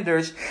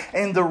commanders,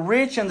 and the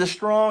rich and the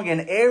strong,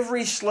 and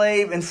every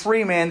slave and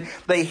free man,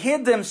 they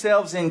hid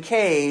themselves in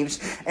caves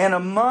and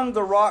among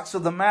the rocks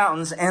of the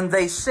mountains, and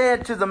they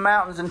said to the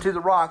mountains and to the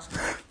rocks.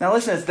 Now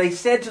listen to this. They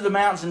said to the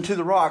mountains and to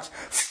the rocks,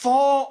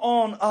 fall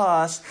on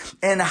us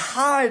and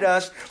hide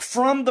us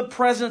from the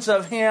presence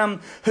of him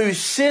who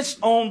sits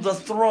on the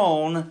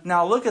throne.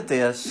 Now look at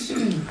this.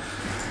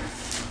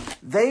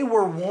 They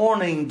were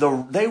warning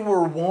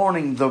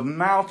the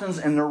mountains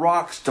and the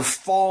rocks to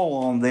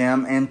fall on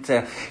them and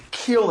to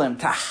kill them,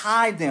 to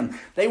hide them.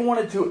 They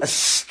wanted to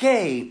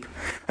escape.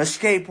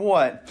 Escape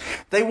what?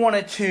 They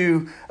wanted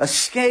to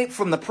escape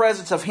from the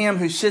presence of him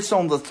who sits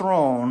on the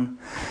throne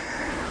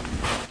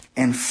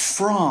and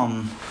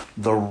from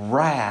the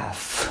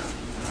wrath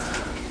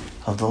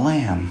of the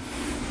Lamb.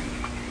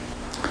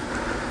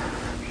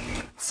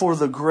 For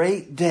the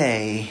great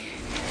day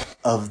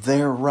of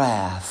their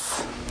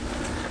wrath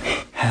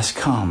has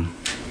come.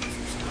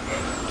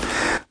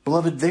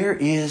 Beloved, there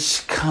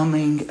is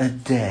coming a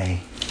day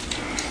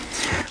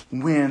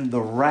when the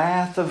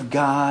wrath of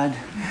God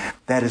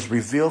that is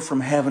revealed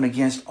from heaven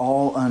against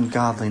all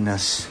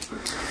ungodliness,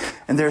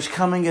 and there's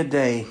coming a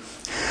day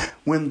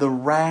when the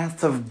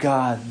wrath of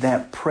God,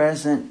 that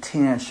present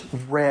tense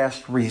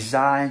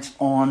resides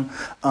on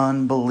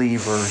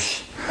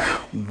unbelievers,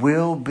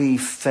 will be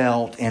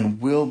felt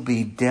and will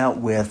be dealt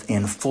with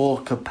in full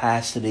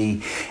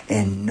capacity,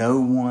 and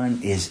no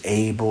one is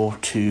able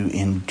to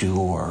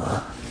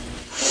endure.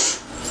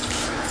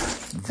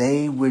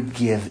 They would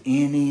give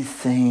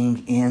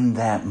anything in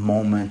that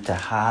moment to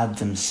hide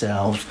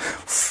themselves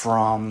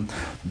from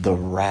the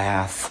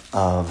wrath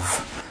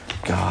of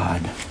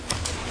God.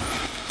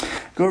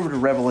 Go over to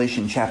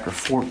Revelation chapter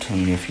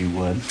 14, if you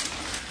would.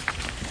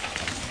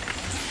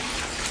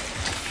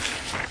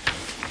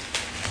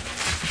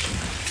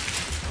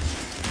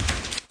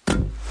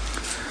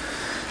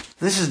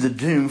 This is the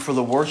doom for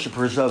the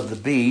worshipers of the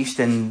beast.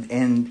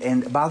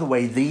 And by the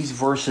way, these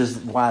verses,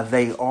 while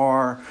they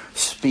are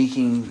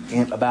speaking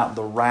about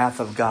the wrath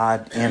of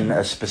God in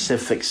a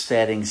specific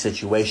setting,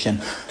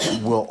 situation,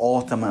 will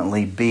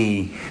ultimately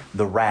be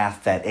the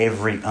wrath that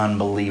every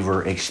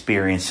unbeliever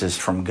experiences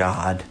from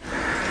God.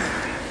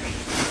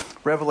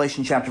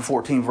 Revelation chapter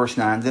 14, verse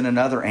 9, then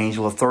another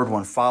angel, a third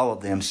one,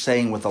 followed them,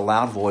 saying with a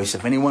loud voice,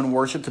 if anyone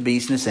worships the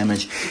beast in his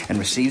image and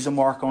receives a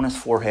mark on his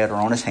forehead or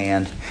on his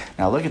hand.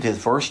 Now look at this,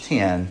 verse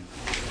 10.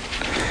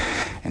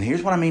 And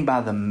here's what I mean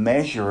by the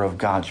measure of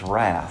God's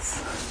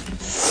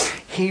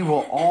wrath. He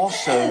will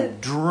also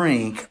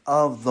drink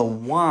of the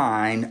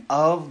wine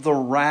of the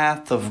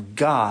wrath of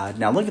God.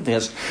 Now look at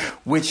this,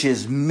 which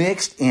is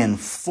mixed in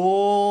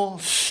full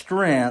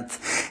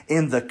strength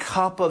in the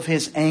cup of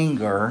his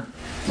anger.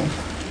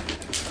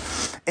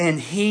 and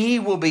he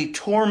will be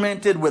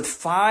tormented with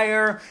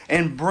fire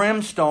and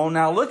brimstone.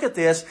 Now look at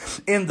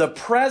this. In the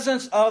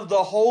presence of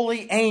the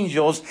holy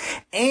angels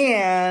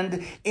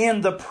and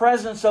in the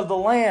presence of the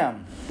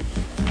Lamb.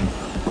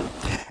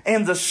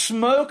 And the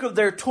smoke of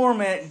their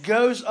torment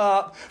goes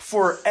up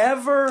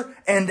forever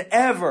and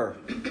ever.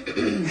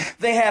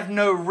 They have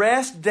no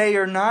rest day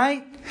or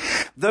night.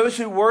 Those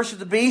who worship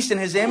the beast in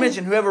his image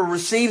and whoever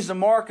receives the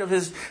mark of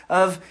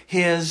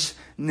his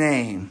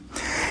name.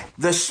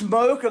 The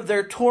smoke of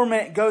their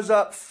torment goes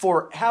up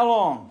for how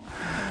long?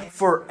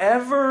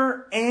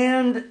 Forever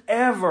and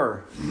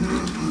ever.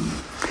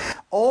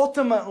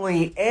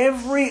 Ultimately,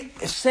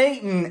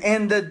 Satan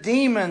and the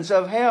demons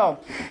of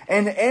hell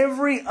and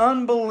every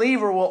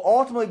unbeliever will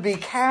ultimately be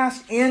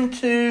cast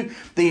into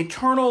the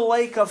eternal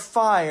lake of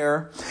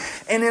fire.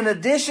 And in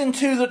addition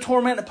to the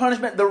torment and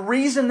punishment, the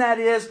reason that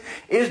is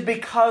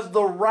because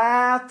the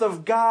wrath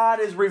of God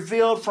is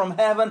revealed from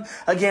heaven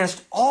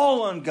against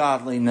all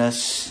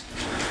ungodliness.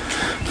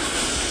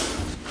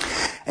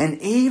 And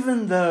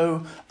even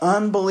though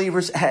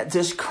unbelievers at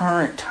this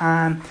current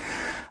time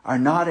are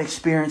not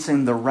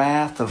experiencing the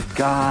wrath of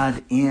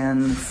God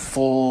in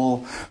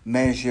full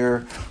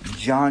measure,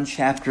 John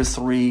chapter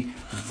 3,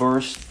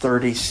 verse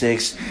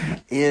 36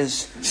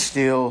 is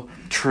still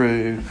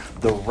true.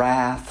 The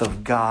wrath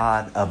of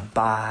God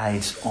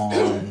abides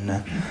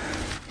on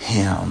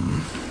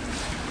him.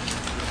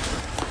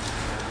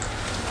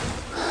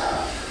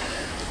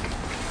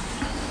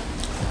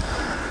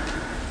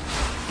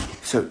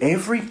 So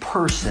every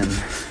person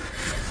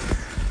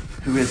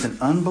who is an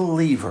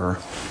unbeliever,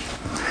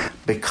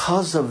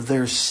 because of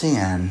their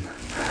sin,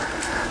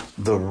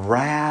 the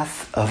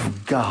wrath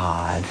of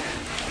God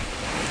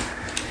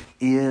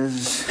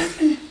is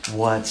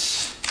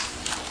what's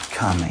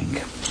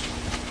coming.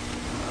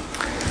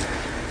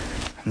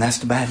 And that's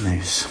the bad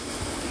news.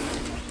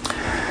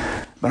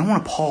 But I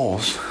want to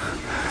pause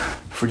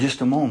for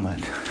just a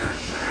moment,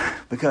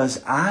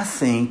 because I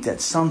think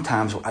that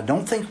sometimes, I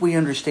don't think we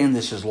understand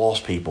this as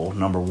lost people,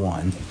 number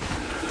one.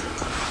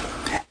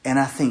 And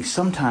I think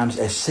sometimes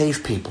as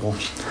saved people,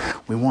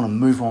 we want to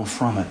move on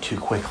from it too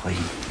quickly.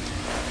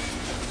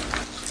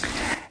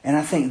 And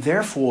I think,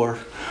 therefore,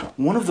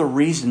 one of the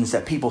reasons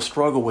that people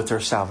struggle with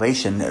their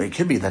salvation, it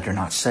could be that they're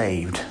not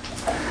saved.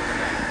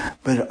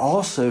 But it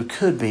also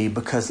could be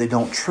because they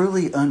don't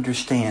truly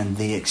understand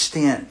the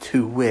extent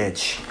to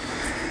which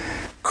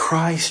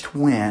Christ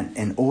went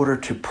in order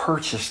to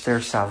purchase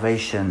their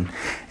salvation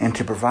and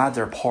to provide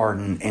their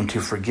pardon and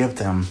to forgive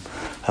them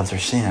of their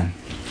sin.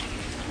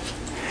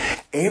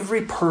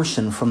 Every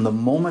person from the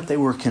moment they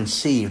were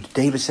conceived,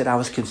 David said, I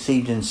was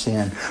conceived in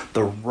sin.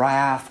 The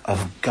wrath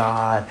of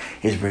God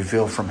is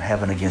revealed from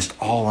heaven against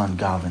all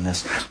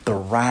ungodliness. The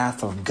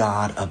wrath of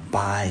God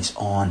abides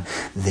on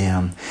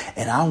them.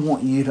 And I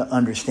want you to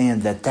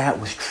understand that that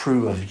was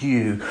true of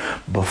you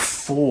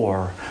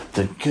before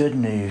the good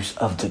news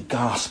of the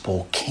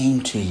gospel came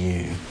to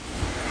you.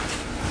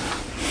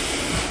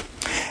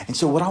 And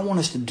so what I want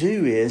us to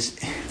do is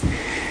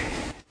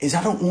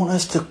I don't want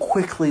us to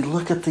quickly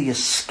look at the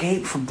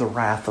escape from the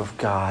wrath of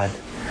God.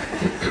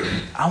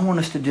 I want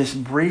us to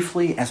just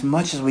briefly, as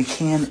much as we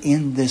can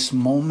in this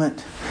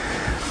moment,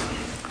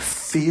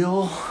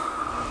 feel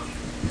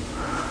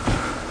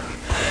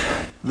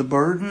the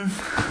burden,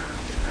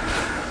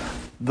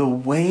 the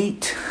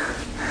weight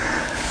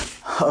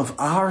of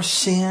our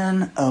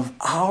sin, of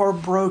our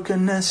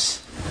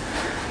brokenness.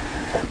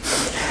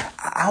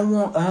 I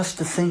want us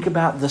to think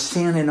about the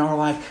sin in our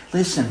life.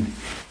 Listen,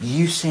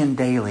 you sin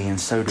daily, and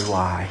so do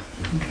I.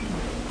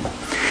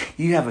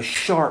 You have a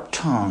sharp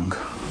tongue.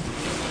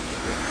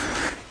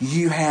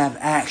 You have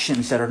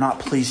actions that are not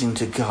pleasing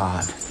to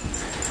God.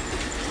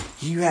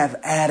 You have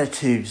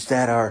attitudes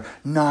that are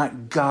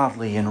not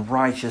godly and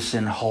righteous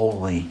and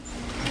holy.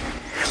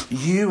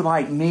 You,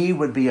 like me,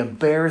 would be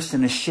embarrassed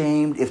and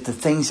ashamed if the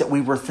things that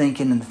we were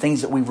thinking and the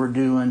things that we were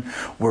doing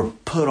were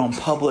put on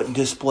public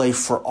display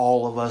for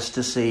all of us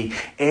to see.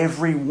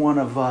 Every one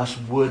of us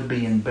would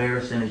be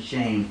embarrassed and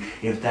ashamed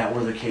if that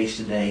were the case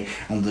today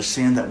on the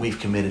sin that we've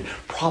committed,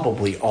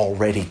 probably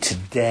already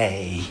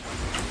today.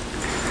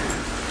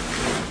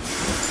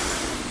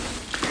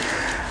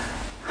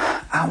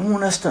 I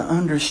want us to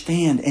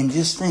understand and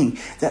just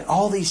think that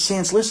all these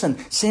sins, listen,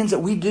 sins that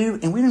we do,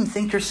 and we don't even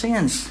think they're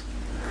sins.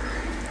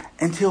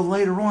 Until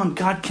later on,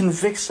 God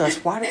convicts us.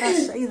 Why did I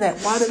say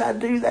that? Why did I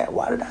do that?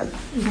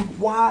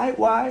 Why?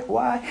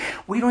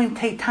 We don't even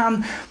take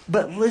time.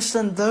 But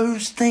listen,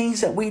 those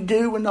things that we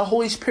do when the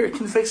Holy Spirit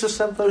convicts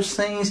us of those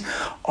things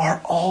are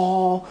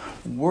all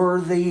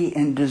worthy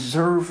and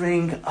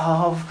deserving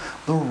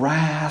of the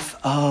wrath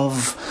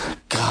of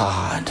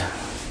God.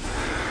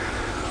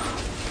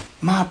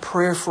 My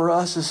prayer for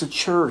us as a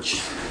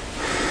church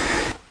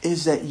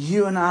is that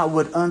you and I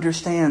would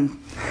understand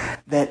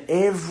that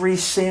every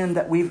sin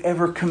that we've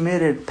ever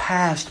committed,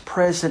 past,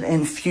 present,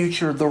 and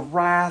future, the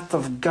wrath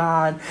of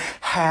God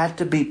had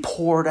to be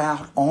poured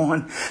out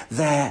on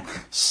that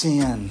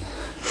sin.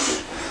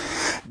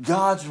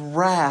 God's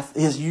wrath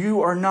is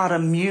you are not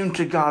immune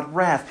to God's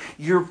wrath.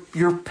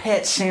 Your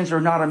pet sins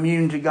are not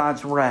immune to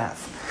God's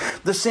wrath.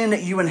 The sin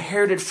that you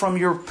inherited from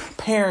your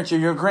parents or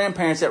your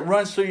grandparents that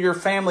runs through your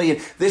family,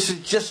 and this is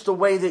just the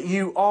way that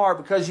you are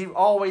because you've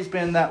always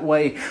been that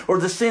way. Or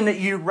the sin that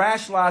you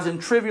rationalize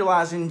and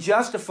trivialize and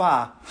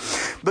justify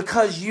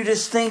because you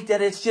just think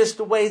that it's just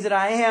the way that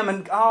I am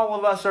and all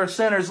of us are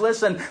sinners.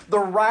 Listen, the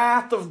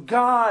wrath of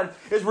God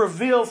is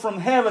revealed from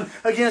heaven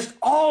against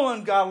all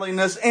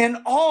ungodliness and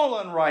all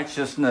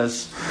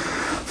unrighteousness.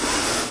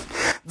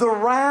 The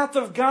wrath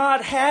of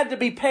God had to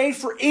be paid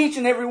for each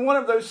and every one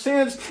of those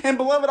sins. And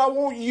beloved, I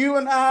want you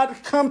and I to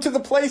come to the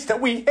place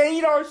that we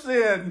hate our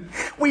sin.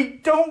 We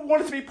don't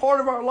want it to be part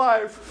of our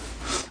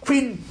life.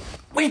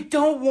 We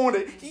don't want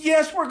it.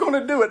 Yes, we're going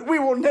to do it. We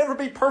will never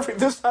be perfect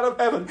this side of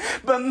heaven.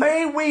 But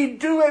may we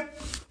do it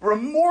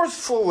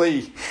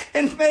remorsefully.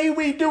 And may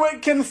we do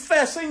it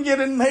confessing it.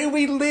 And may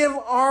we live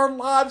our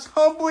lives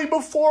humbly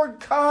before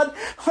God,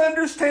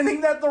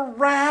 understanding that the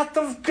wrath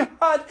of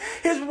God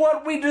is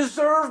what we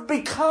deserve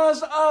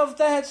because of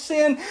that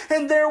sin.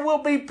 And there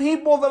will be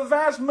people, the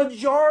vast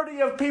majority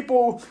of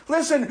people,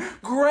 listen,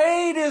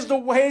 great is the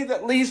way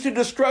that leads to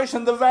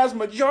destruction. The vast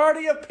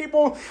majority of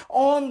people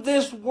on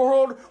this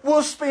world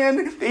will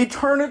spend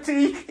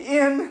eternity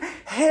in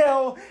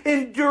hell,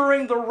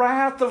 enduring the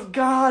wrath of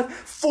God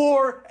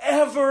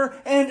forever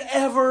and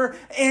ever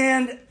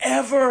and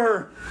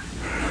ever.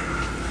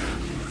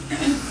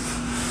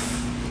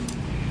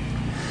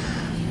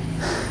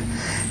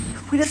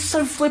 We just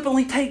so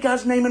flippantly take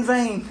God's name in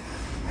vain.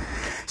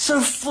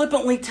 So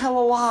flippantly tell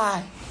a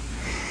lie.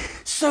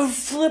 So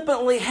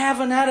flippantly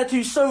have an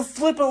attitude. So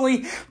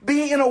flippantly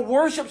be in a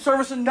worship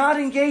service and not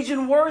engage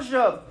in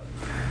worship.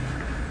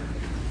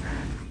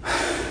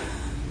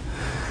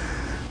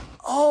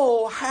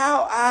 Oh,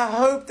 how I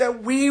hope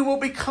that we will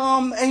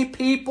become a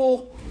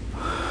people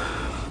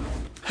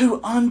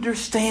who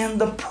understand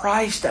the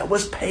price that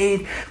was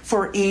paid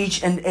for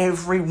each and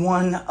every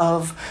one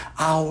of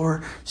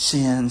our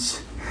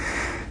sins.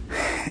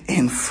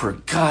 And for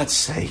God's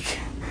sake,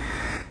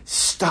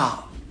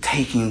 stop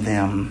taking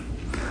them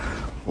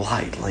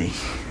lightly.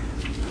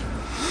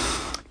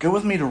 Go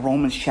with me to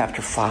Romans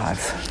chapter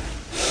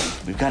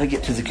 5. We've got to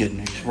get to the good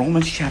news.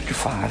 Romans chapter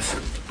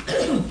 5.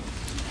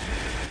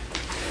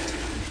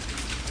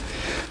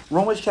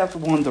 Romans chapter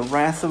 1, the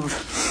wrath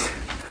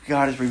of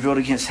God is revealed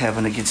against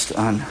heaven, against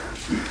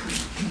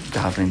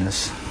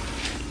ungodliness.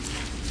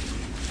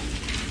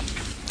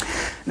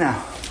 Now,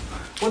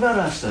 what about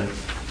us though?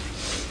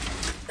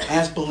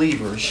 As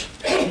believers,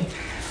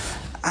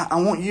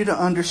 I want you to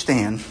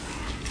understand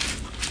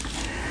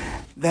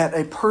that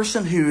a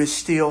person who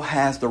still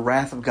has the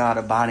wrath of God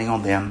abiding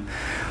on them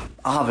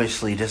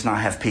obviously does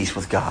not have peace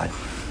with God.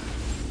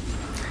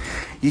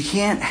 You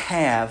can't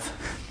have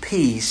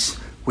peace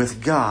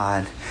with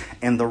God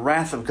and the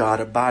wrath of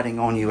God abiding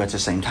on you at the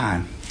same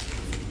time.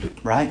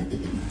 Right?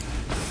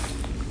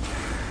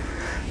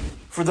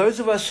 For those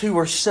of us who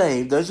are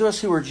saved, those of us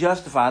who are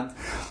justified,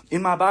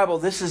 in my Bible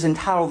this is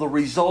entitled The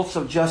Results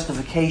of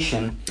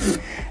Justification.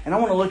 And I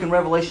want to look in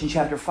Revelation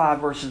chapter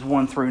 5 verses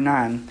 1 through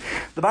 9.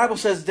 The Bible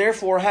says,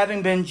 therefore,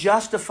 having been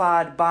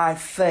justified by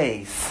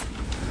faith,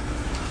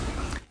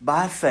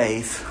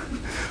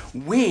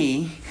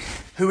 we,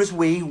 who is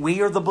we?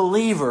 We are the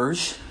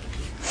believers.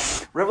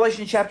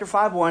 Revelation chapter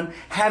 5:1,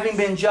 having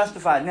been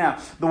justified. Now,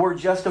 the word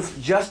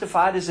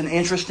justified is an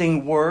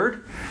interesting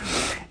word.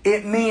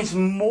 It means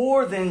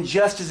more than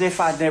just as if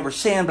I'd never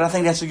sinned, but I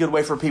think that's a good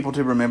way for people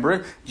to remember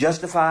it.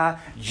 Justify,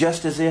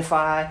 just as if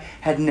I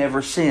had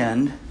never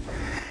sinned.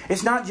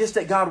 It's not just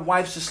that God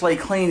wipes the slate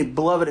clean.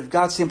 Beloved, if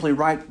God simply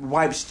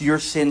wipes your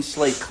sin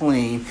slate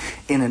clean,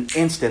 in an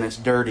instant it's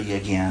dirty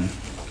again.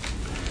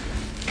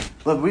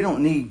 Look, we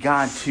don't need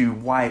God to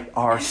wipe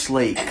our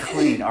slate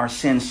clean, our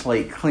sin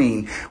slate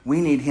clean. We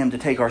need Him to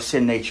take our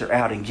sin nature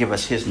out and give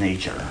us His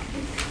nature.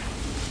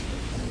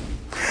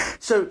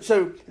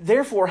 So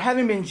therefore,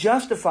 having been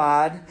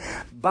justified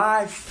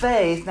by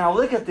faith, now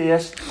look at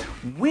this,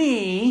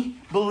 we,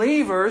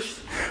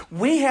 believers,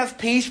 we have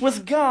peace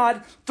with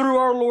God through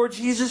our Lord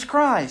Jesus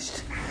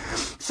Christ.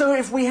 So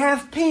if we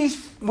have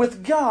peace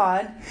with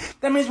God,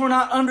 that means we're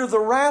not under the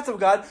wrath of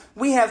God.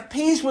 We have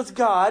peace with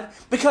God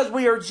because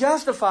we are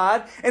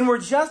justified, and we're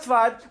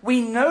justified,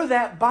 we know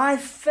that by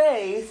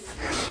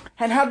faith.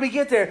 And how do we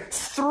get there?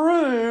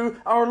 Through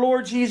our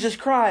Lord Jesus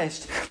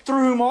Christ,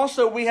 through whom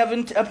also we have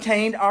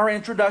obtained our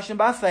introduction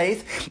by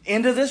faith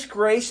into this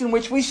grace in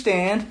which we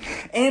stand,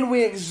 and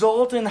we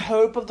exult in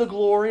hope of the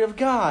glory of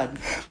God.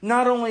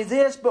 Not only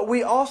this, but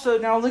we also,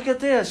 now look at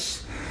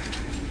this,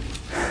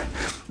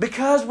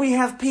 because we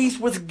have peace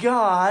with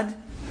God,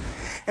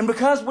 and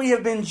because we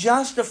have been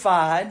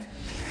justified,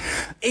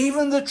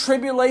 even the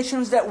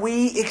tribulations that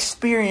we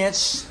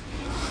experience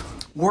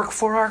work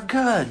for our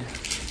good.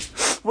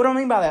 What do I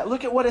mean by that?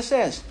 Look at what it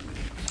says.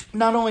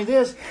 Not only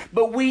this,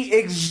 but we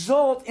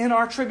exult in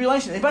our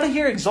tribulations. Anybody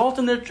here exult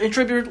in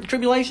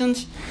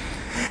tribulations?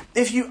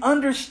 if you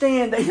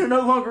understand that you're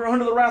no longer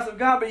under the wrath of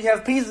God, but you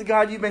have peace with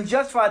God, you've been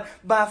justified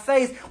by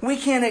faith, we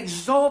can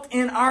exult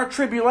in our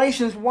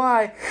tribulations.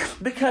 Why?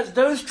 Because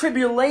those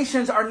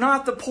tribulations are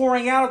not the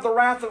pouring out of the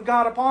wrath of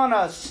God upon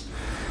us.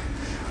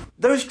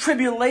 Those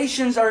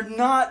tribulations are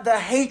not the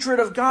hatred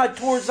of God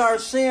towards our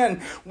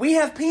sin. We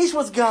have peace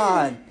with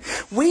God.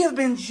 We have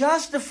been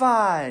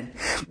justified.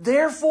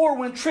 Therefore,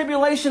 when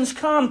tribulations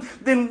come,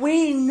 then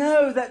we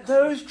know that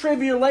those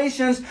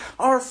tribulations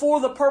are for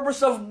the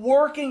purpose of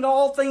working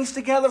all things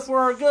together for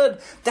our good.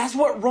 That's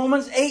what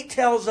Romans 8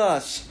 tells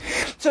us.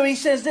 So he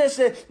says this,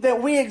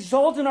 that we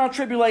exult in our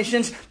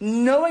tribulations,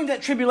 knowing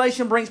that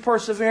tribulation brings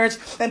perseverance,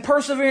 and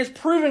perseverance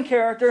proven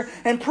character,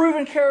 and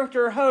proven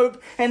character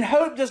hope, and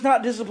hope does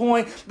not disappoint,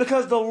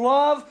 because the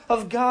love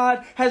of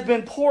God has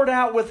been poured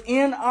out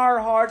within our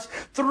hearts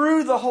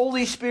through the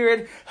Holy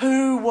Spirit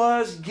who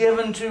was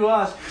given to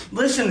us.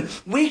 Listen,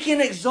 we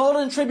can exult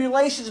in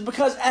tribulations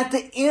because at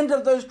the end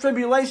of those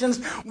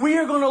tribulations, we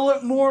are going to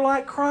look more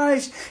like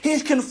Christ.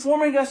 He's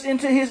conforming us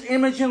into His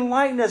image and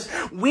likeness.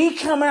 We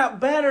come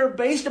out better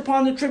based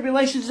upon the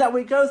tribulations that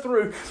we go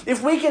through.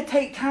 If we could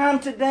take time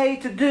today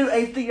to do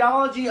a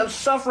theology of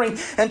suffering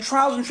and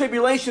trials and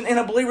tribulation in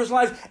a believer's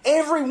life,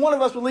 every one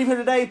of us would leave here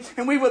today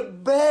and we would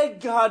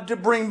beg God to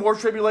bring more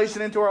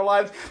tribulation into our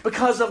lives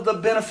because of the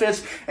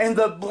benefits and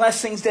the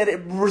blessings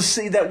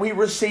that we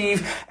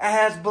receive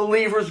as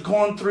believers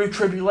going through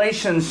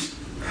tribulations.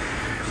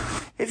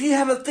 If you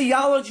have a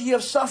theology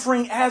of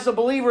suffering as a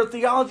believer, a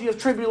theology of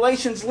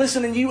tribulations,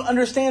 listen, and you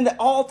understand that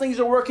all things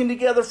are working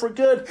together for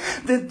good,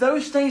 then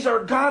those things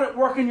are God at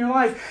work in your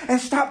life. And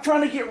stop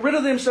trying to get rid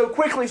of them so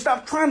quickly.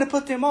 Stop trying to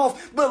put them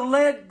off. But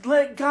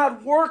let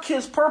God work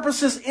His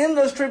purposes in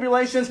those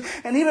tribulations,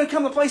 and even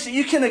come to a place that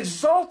you can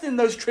exult in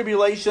those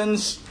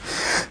tribulations,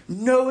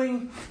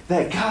 knowing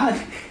that God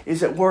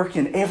is at work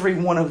in every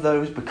one of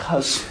those,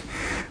 because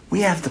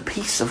we have the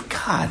peace of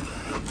God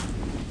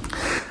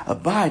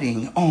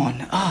abiding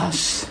on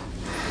us.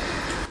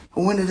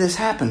 When did this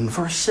happen?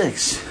 Verse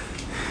 6.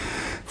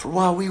 For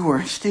while we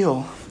were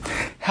still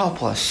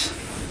helpless.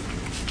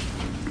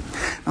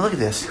 Now look at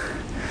this.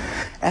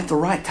 At the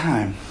right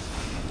time.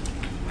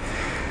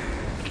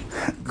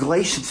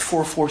 Galatians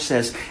 4:4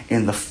 says,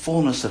 in the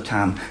fullness of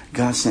time,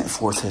 God sent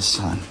forth His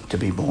Son to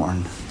be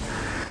born,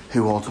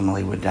 who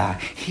ultimately would die.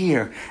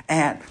 Here,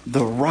 at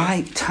the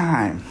right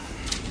time,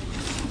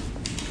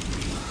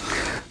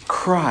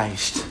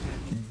 Christ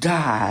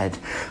died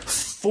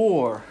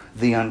for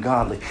the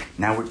ungodly.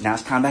 Now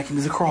it's tying back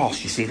into the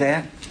cross. You see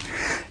that?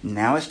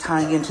 Now it's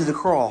tying into the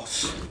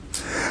cross.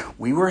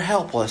 We were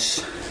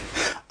helpless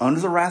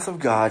under the wrath of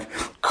God.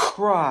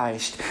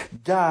 Christ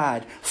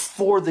died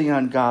for the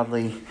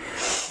ungodly.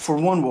 For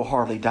one will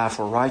hardly die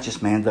for a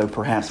righteous man, though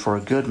perhaps for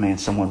a good man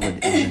someone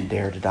would even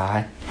dare to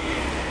die.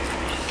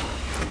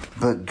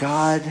 But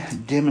God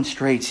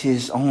demonstrates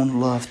His own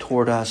love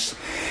toward us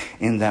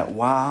in that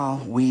while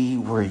we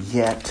were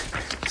yet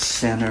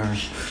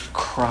sinners,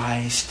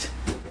 Christ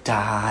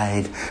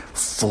died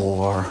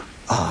for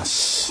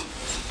us.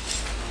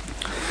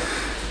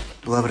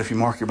 Beloved, if you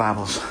mark your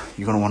Bibles,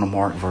 you're going to want to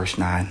mark verse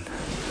 9.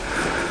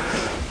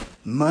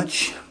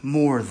 Much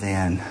more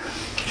then,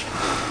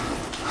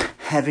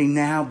 having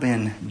now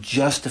been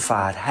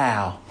justified,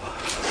 how?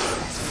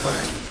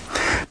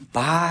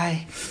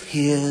 By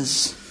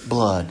His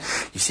blood.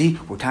 You see,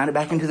 we're tying it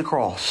back into the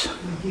cross.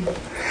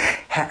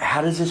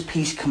 How does this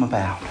peace come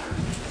about?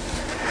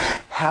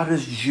 How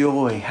does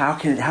joy, how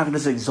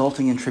does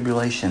exulting in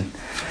tribulation,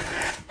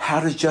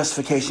 how does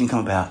justification come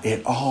about?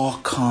 It all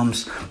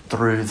comes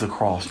through the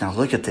cross. Now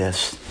look at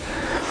this.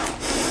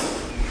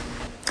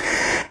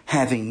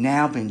 Having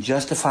now been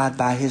justified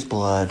by His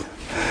blood,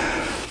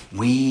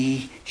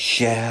 we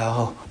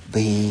shall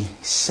be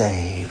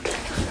saved.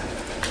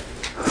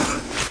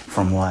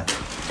 From what?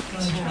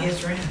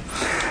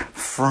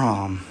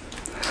 From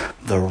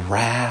the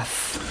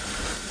wrath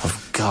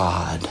of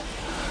God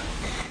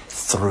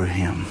through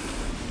Him.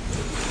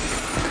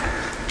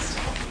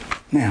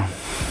 Now,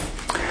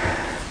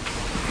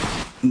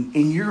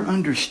 in your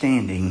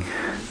understanding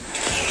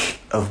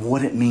of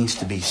what it means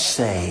to be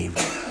saved,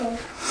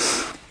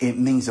 it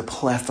means a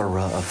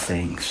plethora of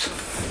things.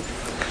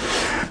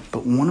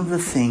 But one of the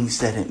things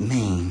that it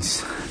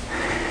means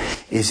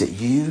is that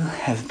you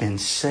have been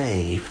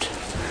saved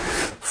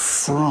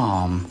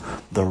from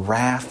the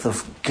wrath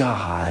of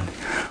God,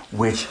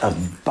 which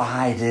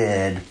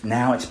abided,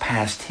 now it's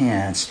past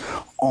tense,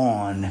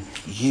 on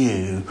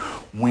you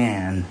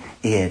when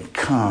it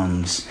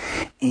comes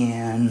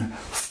in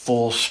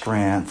full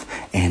strength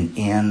and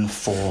in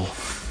full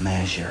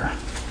measure.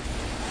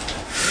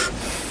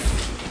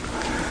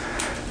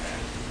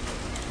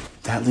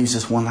 That leaves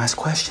us one last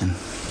question.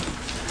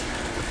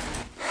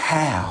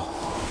 How?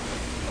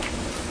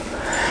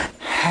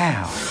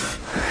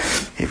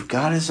 If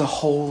God is a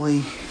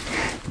holy,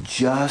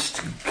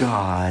 just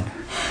God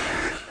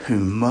who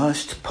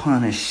must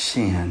punish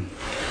sin,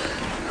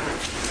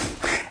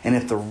 and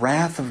if the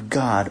wrath of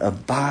God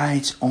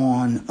abides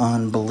on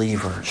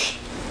unbelievers,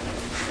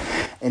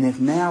 And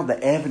if now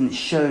the evidence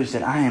shows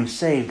that I am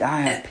saved,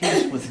 I have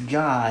peace with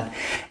God,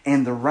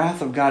 and the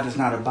wrath of God does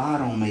not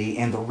abide on me,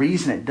 and the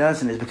reason it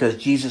doesn't is because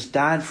Jesus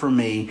died for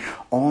me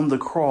on the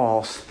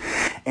cross,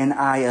 and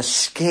I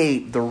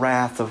escape the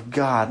wrath of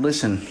God.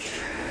 Listen,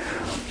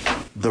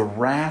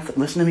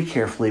 listen to me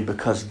carefully,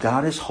 because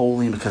God is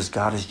holy and because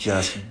God is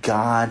just,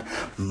 God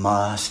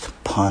must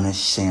punish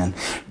sin.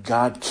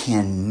 God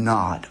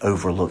cannot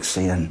overlook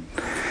sin.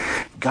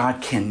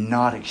 God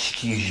cannot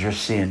excuse your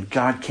sin.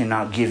 God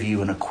cannot give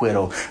you an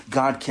acquittal.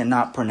 God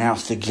cannot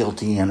pronounce the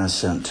guilty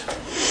innocent.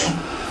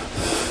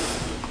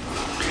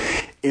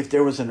 If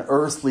there was an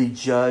earthly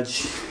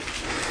judge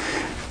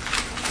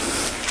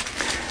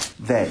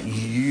that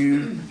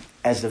you,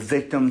 as a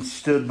victim,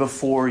 stood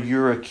before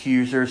your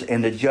accusers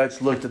and the judge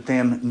looked at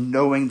them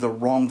knowing the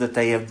wrong that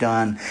they have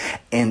done,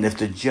 and if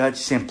the judge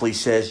simply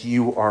says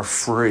you are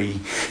free,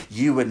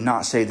 you would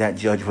not say that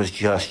judge was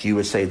just. You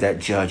would say that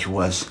judge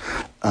was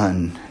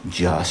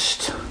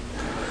unjust.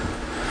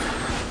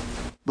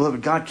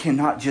 Beloved, God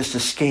cannot just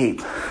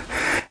escape.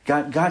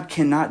 God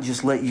cannot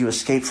just let you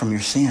escape from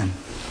your sin.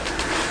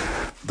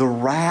 The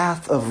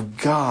wrath of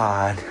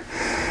God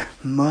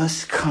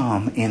must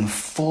come in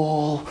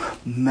full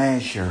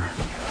measure.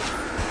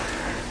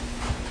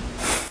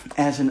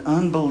 As an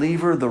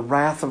unbeliever, the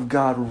wrath of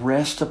God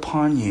rests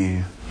upon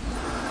you.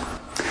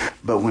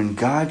 But when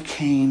God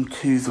came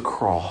to the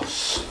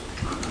cross,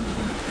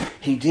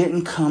 He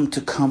didn't come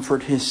to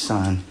comfort His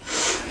Son.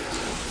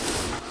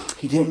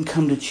 He didn't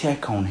come to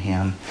check on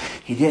Him.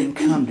 He didn't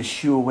come to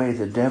shoo away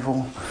the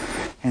devil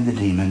and the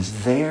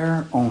demons.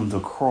 There on the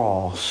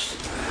cross,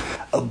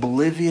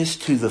 oblivious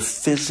to the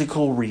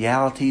physical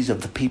realities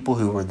of the people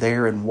who were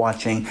there and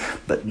watching,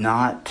 but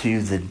not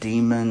to the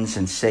demons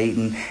and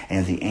Satan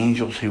and the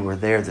angels who were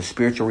there, the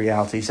spiritual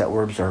realities that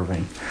were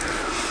observing.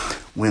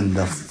 When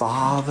the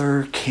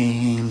Father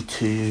came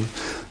to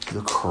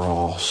the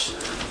cross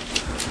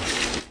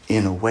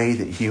in a way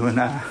that you and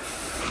I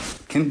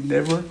can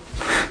never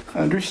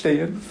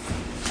understand.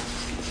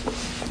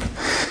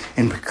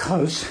 And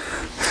because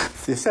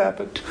this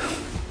happened,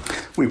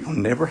 we will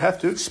never have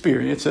to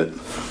experience it.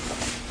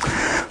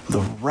 The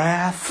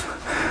wrath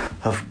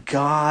of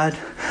God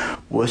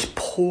was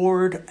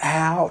poured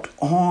out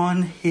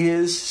on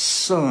His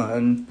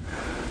Son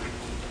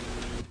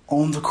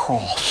on the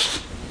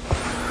cross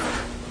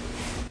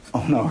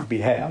on our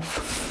behalf.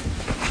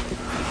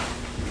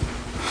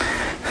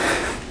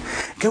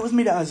 Go with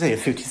me to Isaiah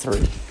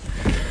 53.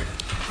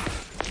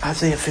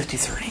 Isaiah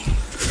 53.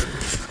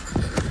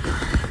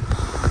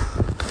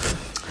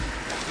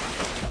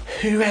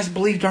 Who has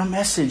believed our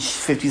message?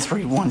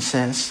 53:1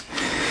 says.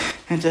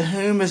 And to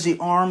whom has the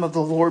arm of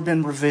the Lord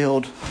been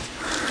revealed?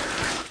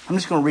 I'm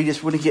just going to read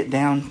this. We're going to get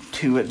down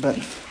to it, but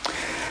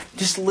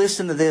just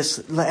listen to this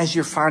as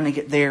you're finding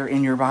it there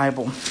in your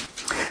Bible.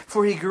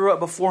 For He grew up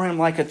before Him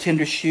like a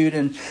tender shoot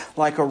and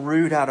like a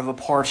root out of a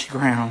parched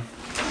ground.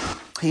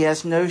 He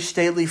has no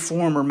stately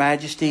form or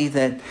majesty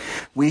that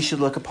we should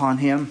look upon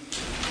Him,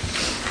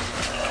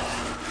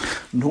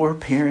 nor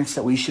appearance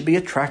that we should be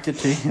attracted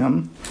to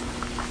Him.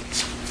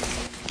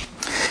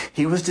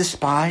 He was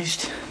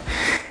despised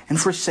and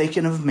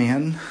forsaken of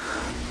men,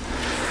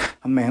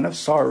 a man of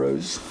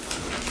sorrows,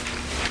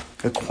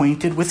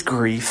 acquainted with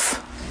grief,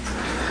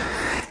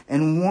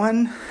 and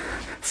one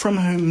from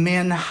whom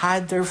men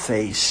hide their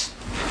face.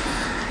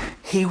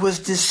 He was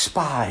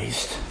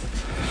despised,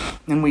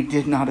 and we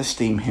did not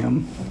esteem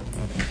Him.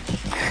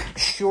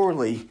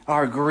 Surely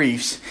our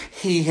griefs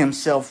He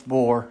Himself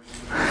bore,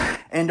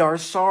 and our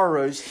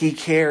sorrows He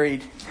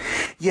carried.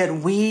 Yet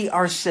we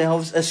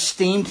ourselves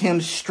esteemed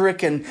Him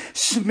stricken,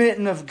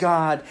 smitten of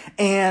God,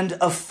 and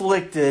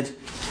afflicted.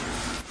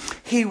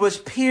 He was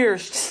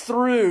pierced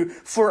through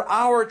for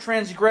our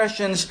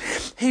transgressions.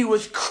 He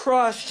was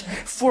crushed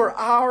for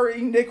our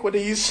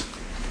iniquities.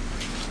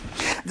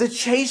 The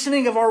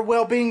chastening of our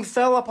well-being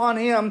fell upon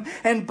Him,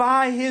 and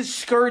by His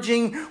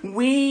scourging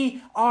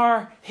we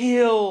are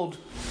healed.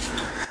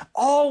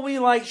 All we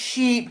like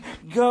sheep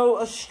go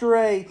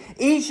astray.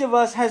 Each of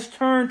us has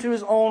turned to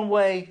his own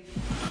way.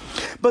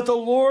 But the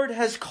Lord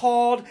has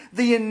called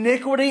the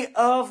iniquity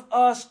of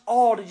us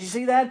all. Did you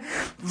see that?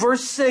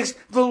 Verse 6,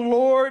 the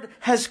Lord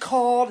has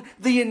called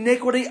the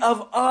iniquity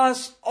of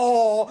us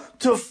all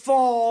to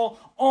fall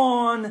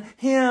on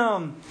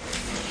Him.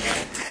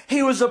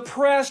 He was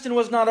oppressed and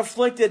was not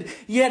afflicted,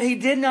 yet He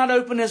did not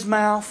open His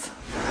mouth.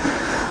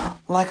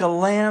 Like a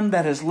lamb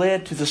that is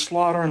led to the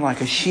slaughter, and like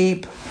a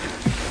sheep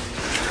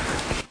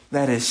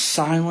that is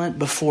silent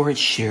before its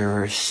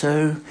shearers,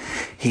 so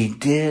He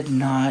did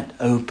not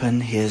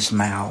open His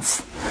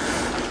mouth.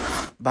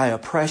 By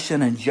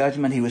oppression and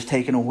judgment He was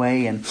taken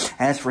away, and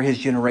as for His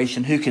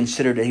generation, who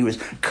considered that He was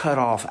cut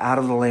off out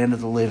of the land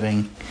of the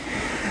living?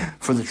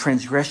 For the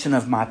transgression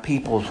of my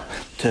people,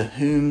 to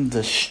whom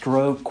the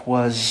stroke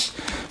was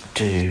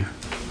due.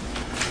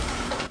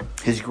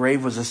 His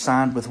grave was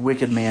assigned with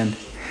wicked men,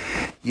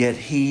 yet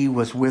He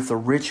was with a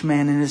rich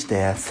man in his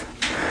death,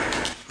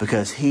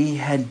 because He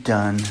had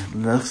done,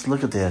 let's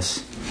look at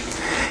this,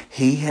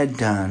 He had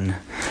done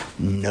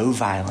no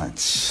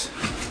violence,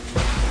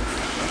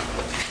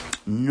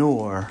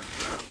 nor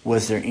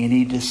was there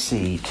any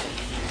deceit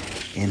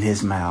in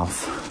his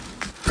mouth.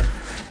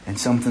 And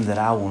something that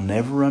I will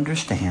never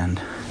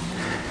understand,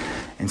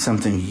 and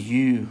something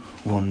you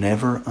will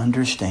never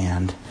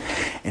understand,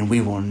 and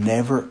we will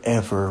never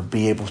ever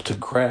be able to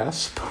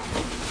grasp.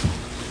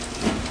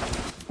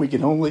 We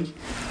can only,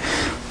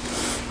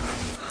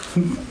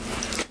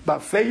 by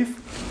faith,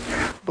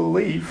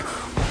 believe.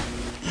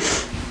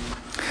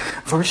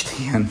 Verse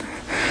 10,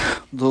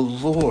 the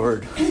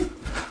Lord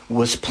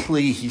was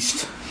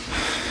pleased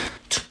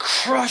to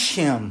crush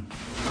him.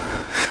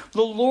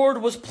 The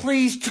Lord was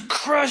pleased to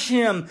crush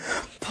him,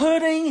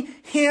 putting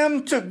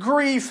him to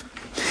grief.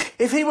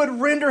 If he would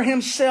render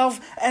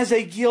himself as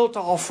a guilt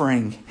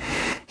offering,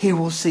 he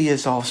will see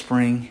his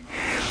offspring.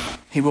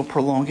 He will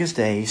prolong his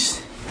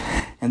days,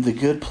 and the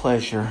good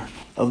pleasure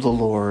of the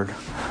Lord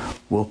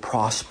will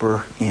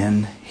prosper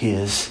in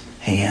his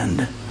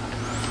hand.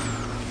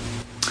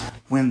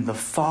 When the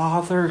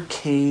Father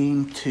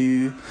came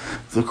to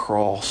the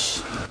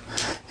cross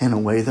in a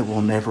way that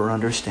we'll never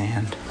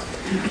understand,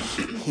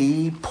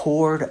 he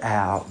poured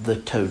out the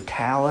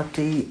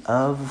totality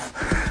of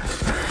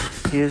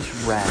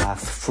his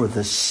wrath for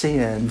the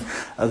sin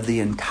of the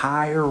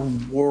entire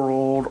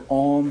world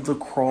on the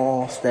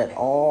cross, that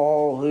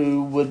all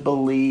who would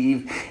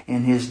believe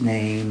in his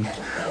name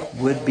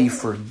would be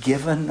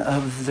forgiven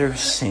of their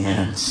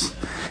sins,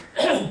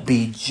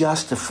 be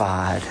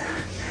justified,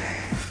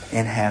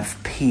 and have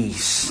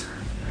peace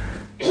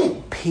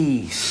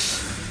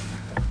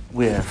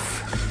with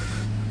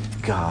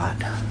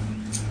God.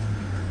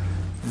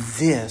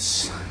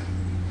 This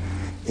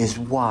is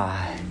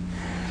why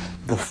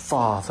the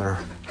Father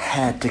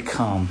had to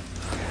come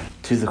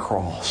to the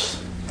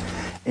cross.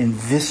 And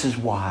this is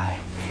why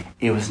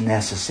it was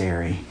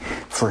necessary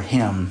for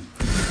him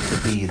to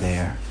be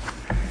there.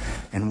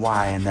 And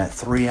why in that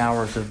 3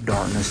 hours of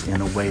darkness,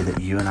 in a way that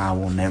you and I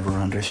will never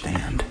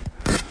understand,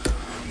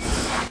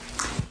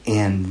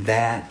 in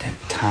that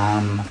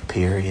time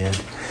period,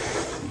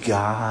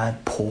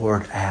 God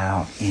poured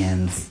out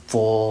in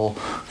full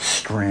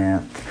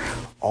strength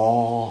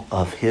all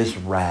of his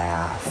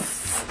wrath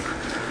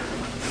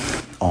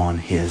on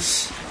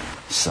his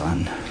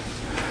Son.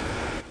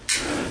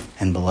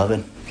 And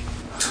beloved,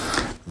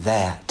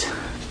 that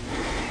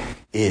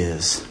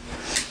is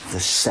the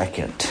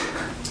second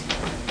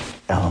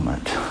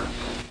element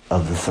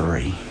of the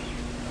three.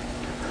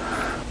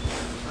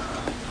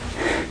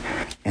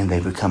 And they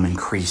become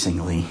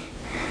increasingly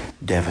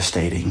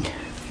devastating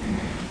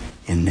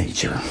in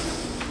nature.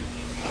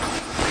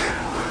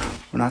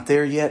 We're not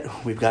there yet.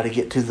 We've got to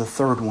get to the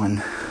third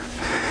one.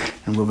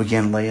 And we'll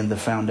begin laying the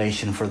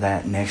foundation for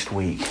that next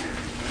week.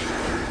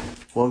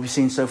 What have we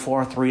seen so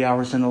far? 3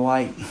 hours in the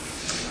light.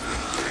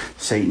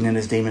 Satan and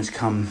his demons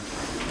come.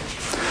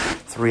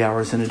 3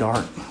 hours in the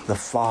dark. The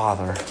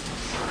Father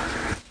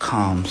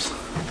comes.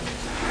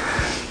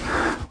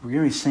 We're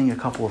going to sing a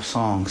couple of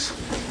songs.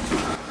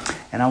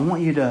 And I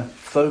want you to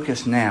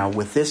focus now,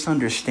 with this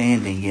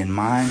understanding in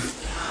mind,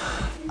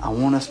 I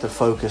want us to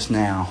focus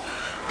now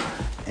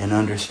and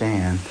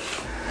understand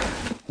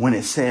when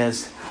it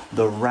says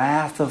the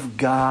wrath of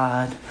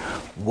God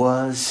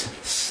was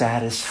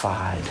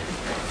satisfied.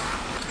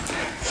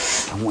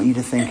 I want you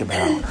to think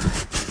about,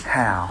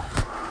 how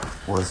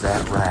was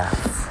that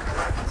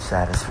wrath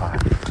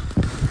satisfied?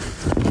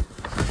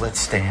 Let's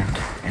stand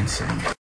and sing.